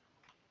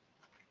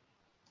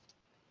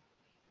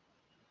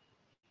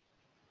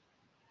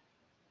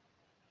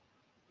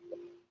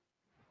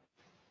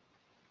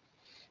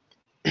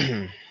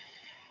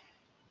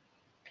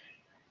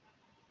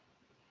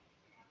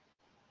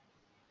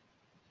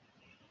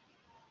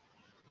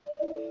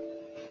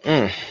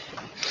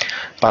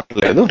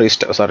 పర్లేదు,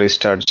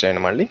 రీస్టార్ట్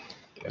చేయండి, మళ్ళీ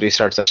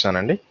రీస్టార్ట్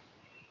చేస్తానండి.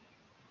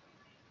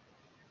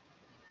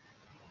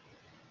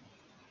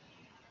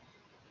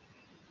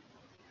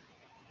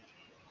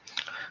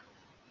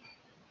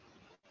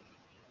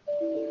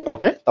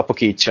 ఓకే, తప్పు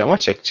కీ ఇచ్చామో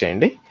చెక్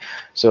చేయండి.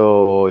 సో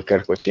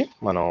ఇక్కడికి వచ్చి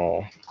మనం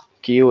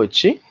కీ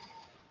వచ్చి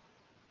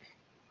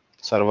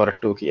సర్వర్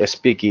 2కి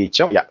ఎస్పీ కీ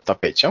ఇచ్చాం,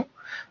 తప్పు ఇచ్చాం.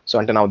 సో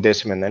అంటే నా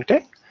ఉద్దేశం ఏంటంటే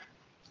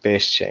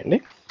పేస్ట్ చేయండి,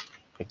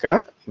 ఇక్కడ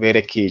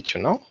వేరే కీ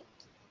ఇచ్చున్నాం,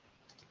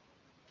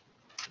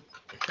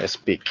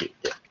 ఎస్పీకి.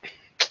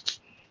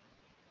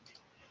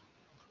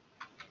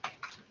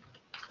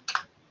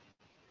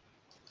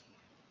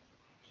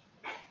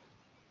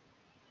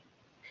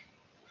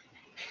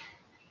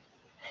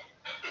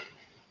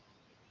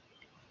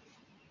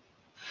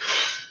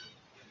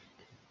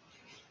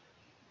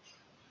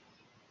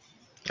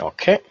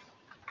 Okay,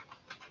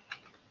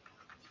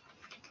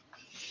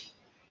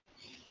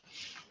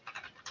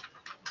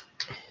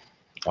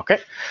 okay.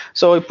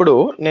 సో ఇప్పుడు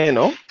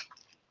నేను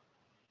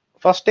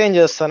ఫస్ట్ ఏం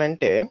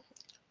చేస్తానంటే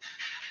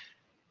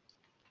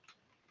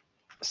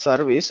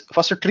సర్వీస్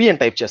ఫస్ట్ ట్రీ అని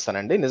టైప్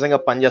చేస్తానండి. నిజంగా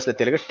పనిచేస్తే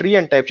తెలుగు ట్రీ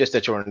అని టైప్ చేస్తే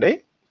చూడండి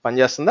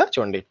పనిచేస్తుందా,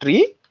 చూడండి ట్రీ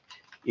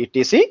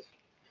ఈటీసీ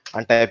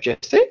అని టైప్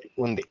చేస్తే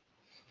ఉంది.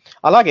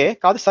 అలాగే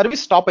కాదు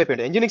సర్వీస్ స్టాప్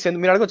అయిపోయింది, ఎంజినిక్స్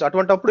ఎందుకు మీరు అడగచ్చు,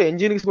 అటువంటిప్పుడు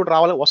ఎంజినిక్స్ కూడా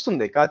రావాలి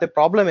వస్తుంది. కాకపోతే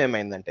ప్రాబ్లం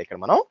ఏమైందంటే ఇక్కడ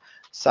మనం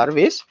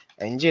సర్వీస్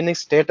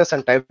ఎంజినిక్స్ స్టేటస్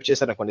అని టైప్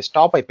చేశారనుకోండి,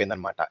 స్టాప్ అయిపోయింది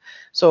అనమాట.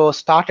 సో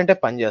స్టార్ట్ అంటే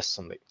పని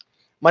చేస్తుంది.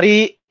 మరి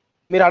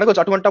మీరు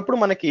అడగచ్చు, అటువంటిప్పుడు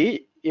మనకి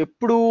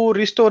ఎప్పుడు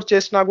రీస్టోర్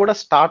చేసినా కూడా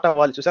స్టార్ట్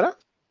అవ్వాలి, చూసారా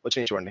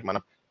వచ్చినాయి చూడండి, మన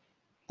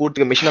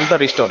పూర్తిగా మిషన్ అంతా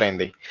రీస్టోర్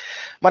అయింది.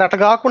 మరి అట్లా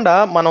కాకుండా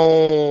మనం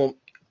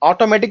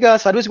ఆటోమేటిక్గా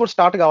సర్వీస్ కూడా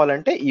స్టార్ట్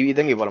కావాలంటే ఈ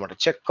విధంగా ఇవ్వాలన్నమాట.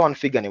 చెక్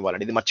కాన్ఫిగ్ అని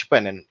ఇవ్వాలండి. ఇది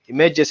మర్చిపోయాను, నేను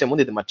ఇమేజ్ చేసే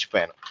ముందు ఇది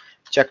మర్చిపోయాను.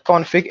 చెక్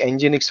కాన్ఫిగ్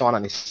ఎంజినిక్స్ ఆన్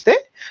అని ఇస్తే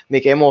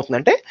మీకు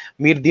ఏమవుతుందంటే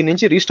మీరు దీని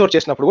నుంచి రీస్టోర్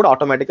చేసినప్పుడు కూడా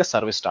ఆటోమేటిక్గా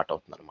సర్వీస్ స్టార్ట్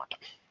అవుతుంది అనమాట.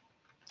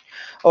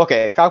 ఓకే,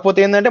 కాకపోతే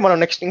ఏంటంటే మనం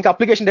నెక్స్ట్ ఇంకా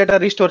అప్లికేషన్ డేటా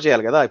రీస్టోర్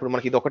చేయాలి కదా. ఇప్పుడు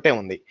మనకి ఇది ఒకటే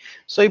ఉంది.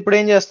 సో ఇప్పుడు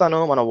ఏం చేస్తాను,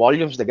 మన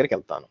వాల్యూమ్స్ దగ్గరికి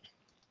వెళ్తాను.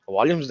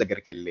 వాల్యూమ్స్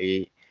దగ్గరికి వెళ్ళి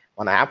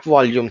మన యాప్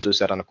వాల్యూమ్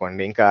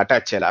చూసారనుకోండి, ఇంకా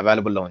అటాచ్ చేయాలి,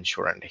 అవైలబుల్లో ఉంది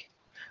చూడండి.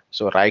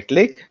 So right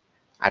click,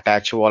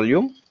 attach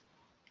volume,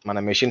 మన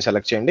మెషిన్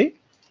సెలెక్ట్ చేయండి,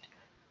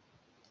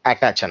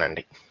 అటాచ్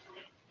అనండి.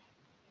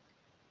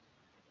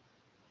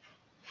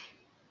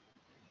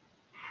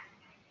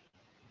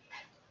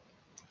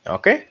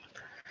 Okay,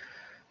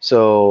 so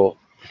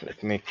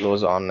let me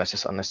close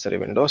unnecessary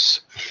windows.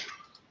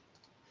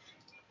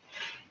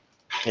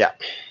 Yeah,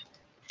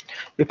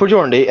 ఇప్పుడు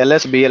చూడండి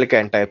LSBLK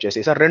అని టైప్ చేసి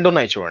సార్ రెండు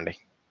ఉన్నాయి చూడండి,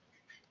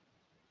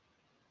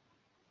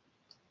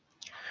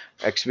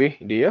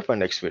 XVDF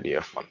and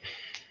XVDF1.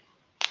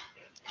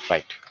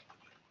 Right,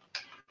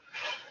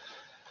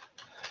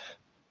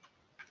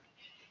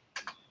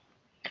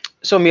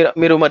 so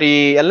మీరు మరి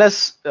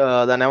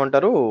దాన్ని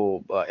ఏమంటారు,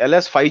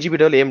 LS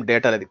 5GB ఏం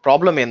డేటా లేదు.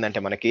 ప్రాబ్లం ఏంటంటే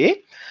మనకి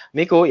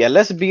మీకు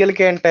LSBLK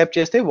అని టైప్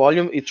చేస్తే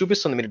వాల్యూమ్ ఇది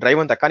చూపిస్తుంది మీరు డ్రైవ్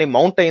అంతా, కానీ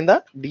మౌంట్ అయిందా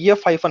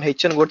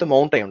DF-H అని కొడితే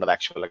మౌంట్ అయి ఉండదు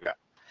యాక్చువల్గా.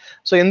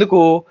 సో ఎందుకు,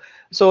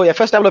 సో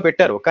FS ట్యాబ్ లో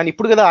పెట్టారు కానీ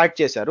ఇప్పుడు కదా యాడ్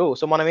చేశారు.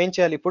 సో మనం ఏం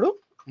చేయాలి ఇప్పుడు,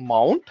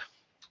 mount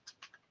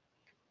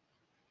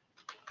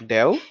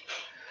dev,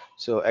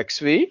 so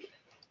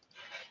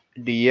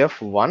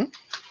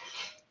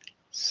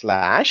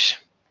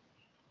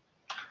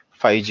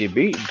XVDF1/5GB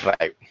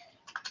drive,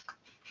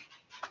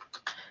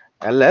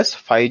 LS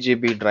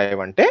 5GB drive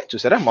అంటే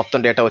చూసారా మొత్తం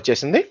డేటా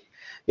వచ్చేసింది.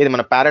 ఇది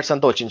మన ప్యారెట్స్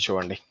అంతా వచ్చింది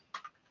చూడండి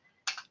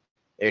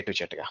A to Z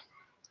గా.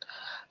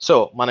 సో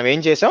మనం ఏం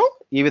చేసాం,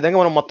 ఈ విధంగా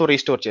మనం మొత్తం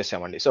రీస్టోర్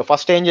చేసామండి. సో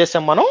ఫస్ట్ ఏం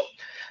చేసాం, మనం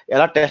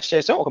ఎలా టెస్ట్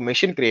చేసాం, ఒక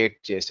మెషిన్ క్రియేట్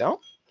చేసాం,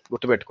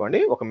 గుర్తుపెట్టుకోండి,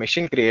 ఒక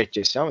మెషిన్ క్రియేట్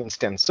చేసాం,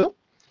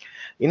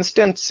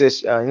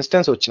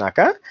 ఇన్స్టెన్స్ వచ్చినాక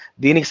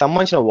దీనికి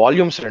సంబంధించిన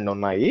వాల్యూమ్స్ రెండు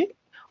ఉన్నాయి.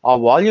 ఆ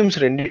వాల్యూమ్స్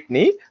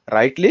రెండింటిని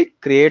రైట్ క్లిక్,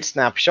 క్రియేట్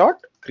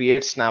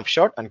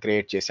స్నాప్షాట్ అని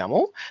క్రియేట్ చేసాము.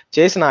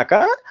 చేసినాక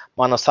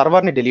మన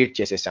సర్వర్ని డిలీట్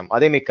చేసేసాం.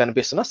 అదే మీకు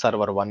కనిపిస్తున్న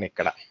సర్వర్ 1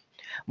 ఇక్కడ.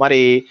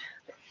 మరి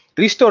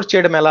రీస్టోర్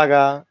చేయడం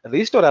ఎలాగా,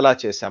 రీస్టోర్ ఎలా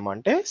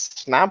చేసామంటే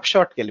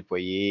స్నాప్షాట్కి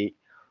వెళ్ళిపోయి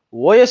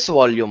OS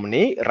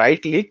వాల్యూమ్ని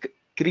right click,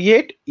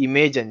 create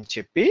image అని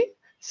చెప్పి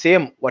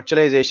సేమ్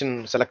వర్చువలైజేషన్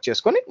సెలెక్ట్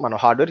చేసుకొని మనం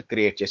హార్డ్వేర్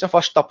క్రియేట్ చేసాం.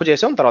 ఫస్ట్ తప్పు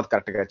చేసాం, తర్వాత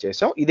కరెక్ట్గా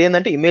చేసాం.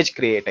 ఇదేంటంటే ఇమేజ్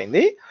క్రియేట్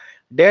అయింది.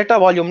 Data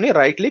వాల్యూమ్ని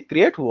right click,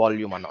 create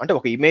volume అన్నాం, అంటే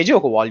ఒక ఇమేజ్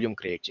ఒక వాల్యూమ్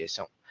క్రియేట్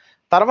చేసాం.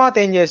 తర్వాత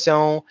ఏం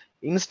చేసాం,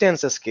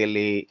 ఇన్స్టెన్సెస్కి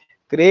వెళ్ళి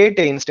క్రియేట్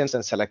ఇన్స్టెన్స్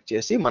అని సెలెక్ట్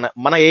చేసి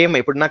మన ఏం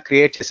ఇప్పుడు నాకు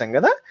క్రియేట్ చేసాం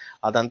కదా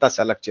అదంతా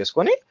సెలెక్ట్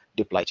చేసుకొని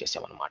డిప్లాయ్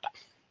చేసాం అనమాట.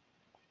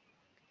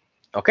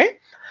 ఓకే,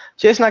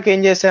 చేసినాక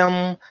ఏం చేసాం,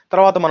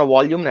 తర్వాత మన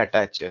వాల్యూమ్ని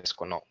అటాచ్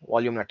చేసుకున్నాం.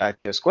 వాల్యూమ్ని అటాచ్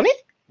చేసుకొని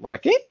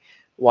మనకి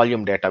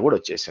వాల్యూమ్ డేటా కూడా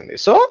వచ్చేసింది.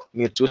 సో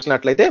మీరు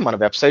చూసినట్లయితే మన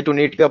వెబ్సైట్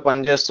నీట్గా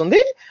పనిచేస్తుంది,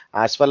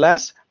 యాజ్ వెల్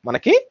యాజ్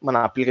మనకి మన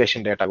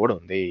అప్లికేషన్ డేటా కూడా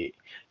ఉంది.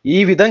 ఈ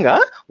విధంగా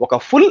ఒక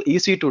ఫుల్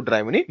EC2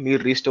 డ్రైవ్ని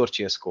మీరు రీస్టోర్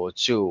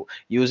చేసుకోవచ్చు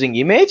using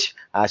image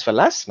as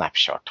well as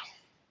snapshot.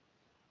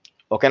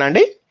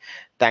 ఓకేనండి,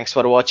 thanks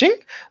for watching.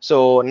 So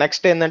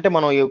next ఏంటంటే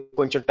మనం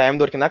కొంచెం టైం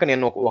దొరికినాక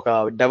నేను ఒక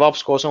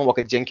డెవాప్స్ కోసం ఒక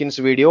Jenkins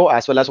video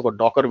as well as ఒక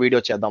డాకర్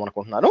వీడియో చేద్దాం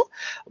అనుకుంటున్నాను.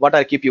 But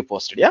I keep you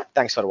posted. Yeah,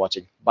 thanks for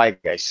watching. Bye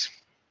guys.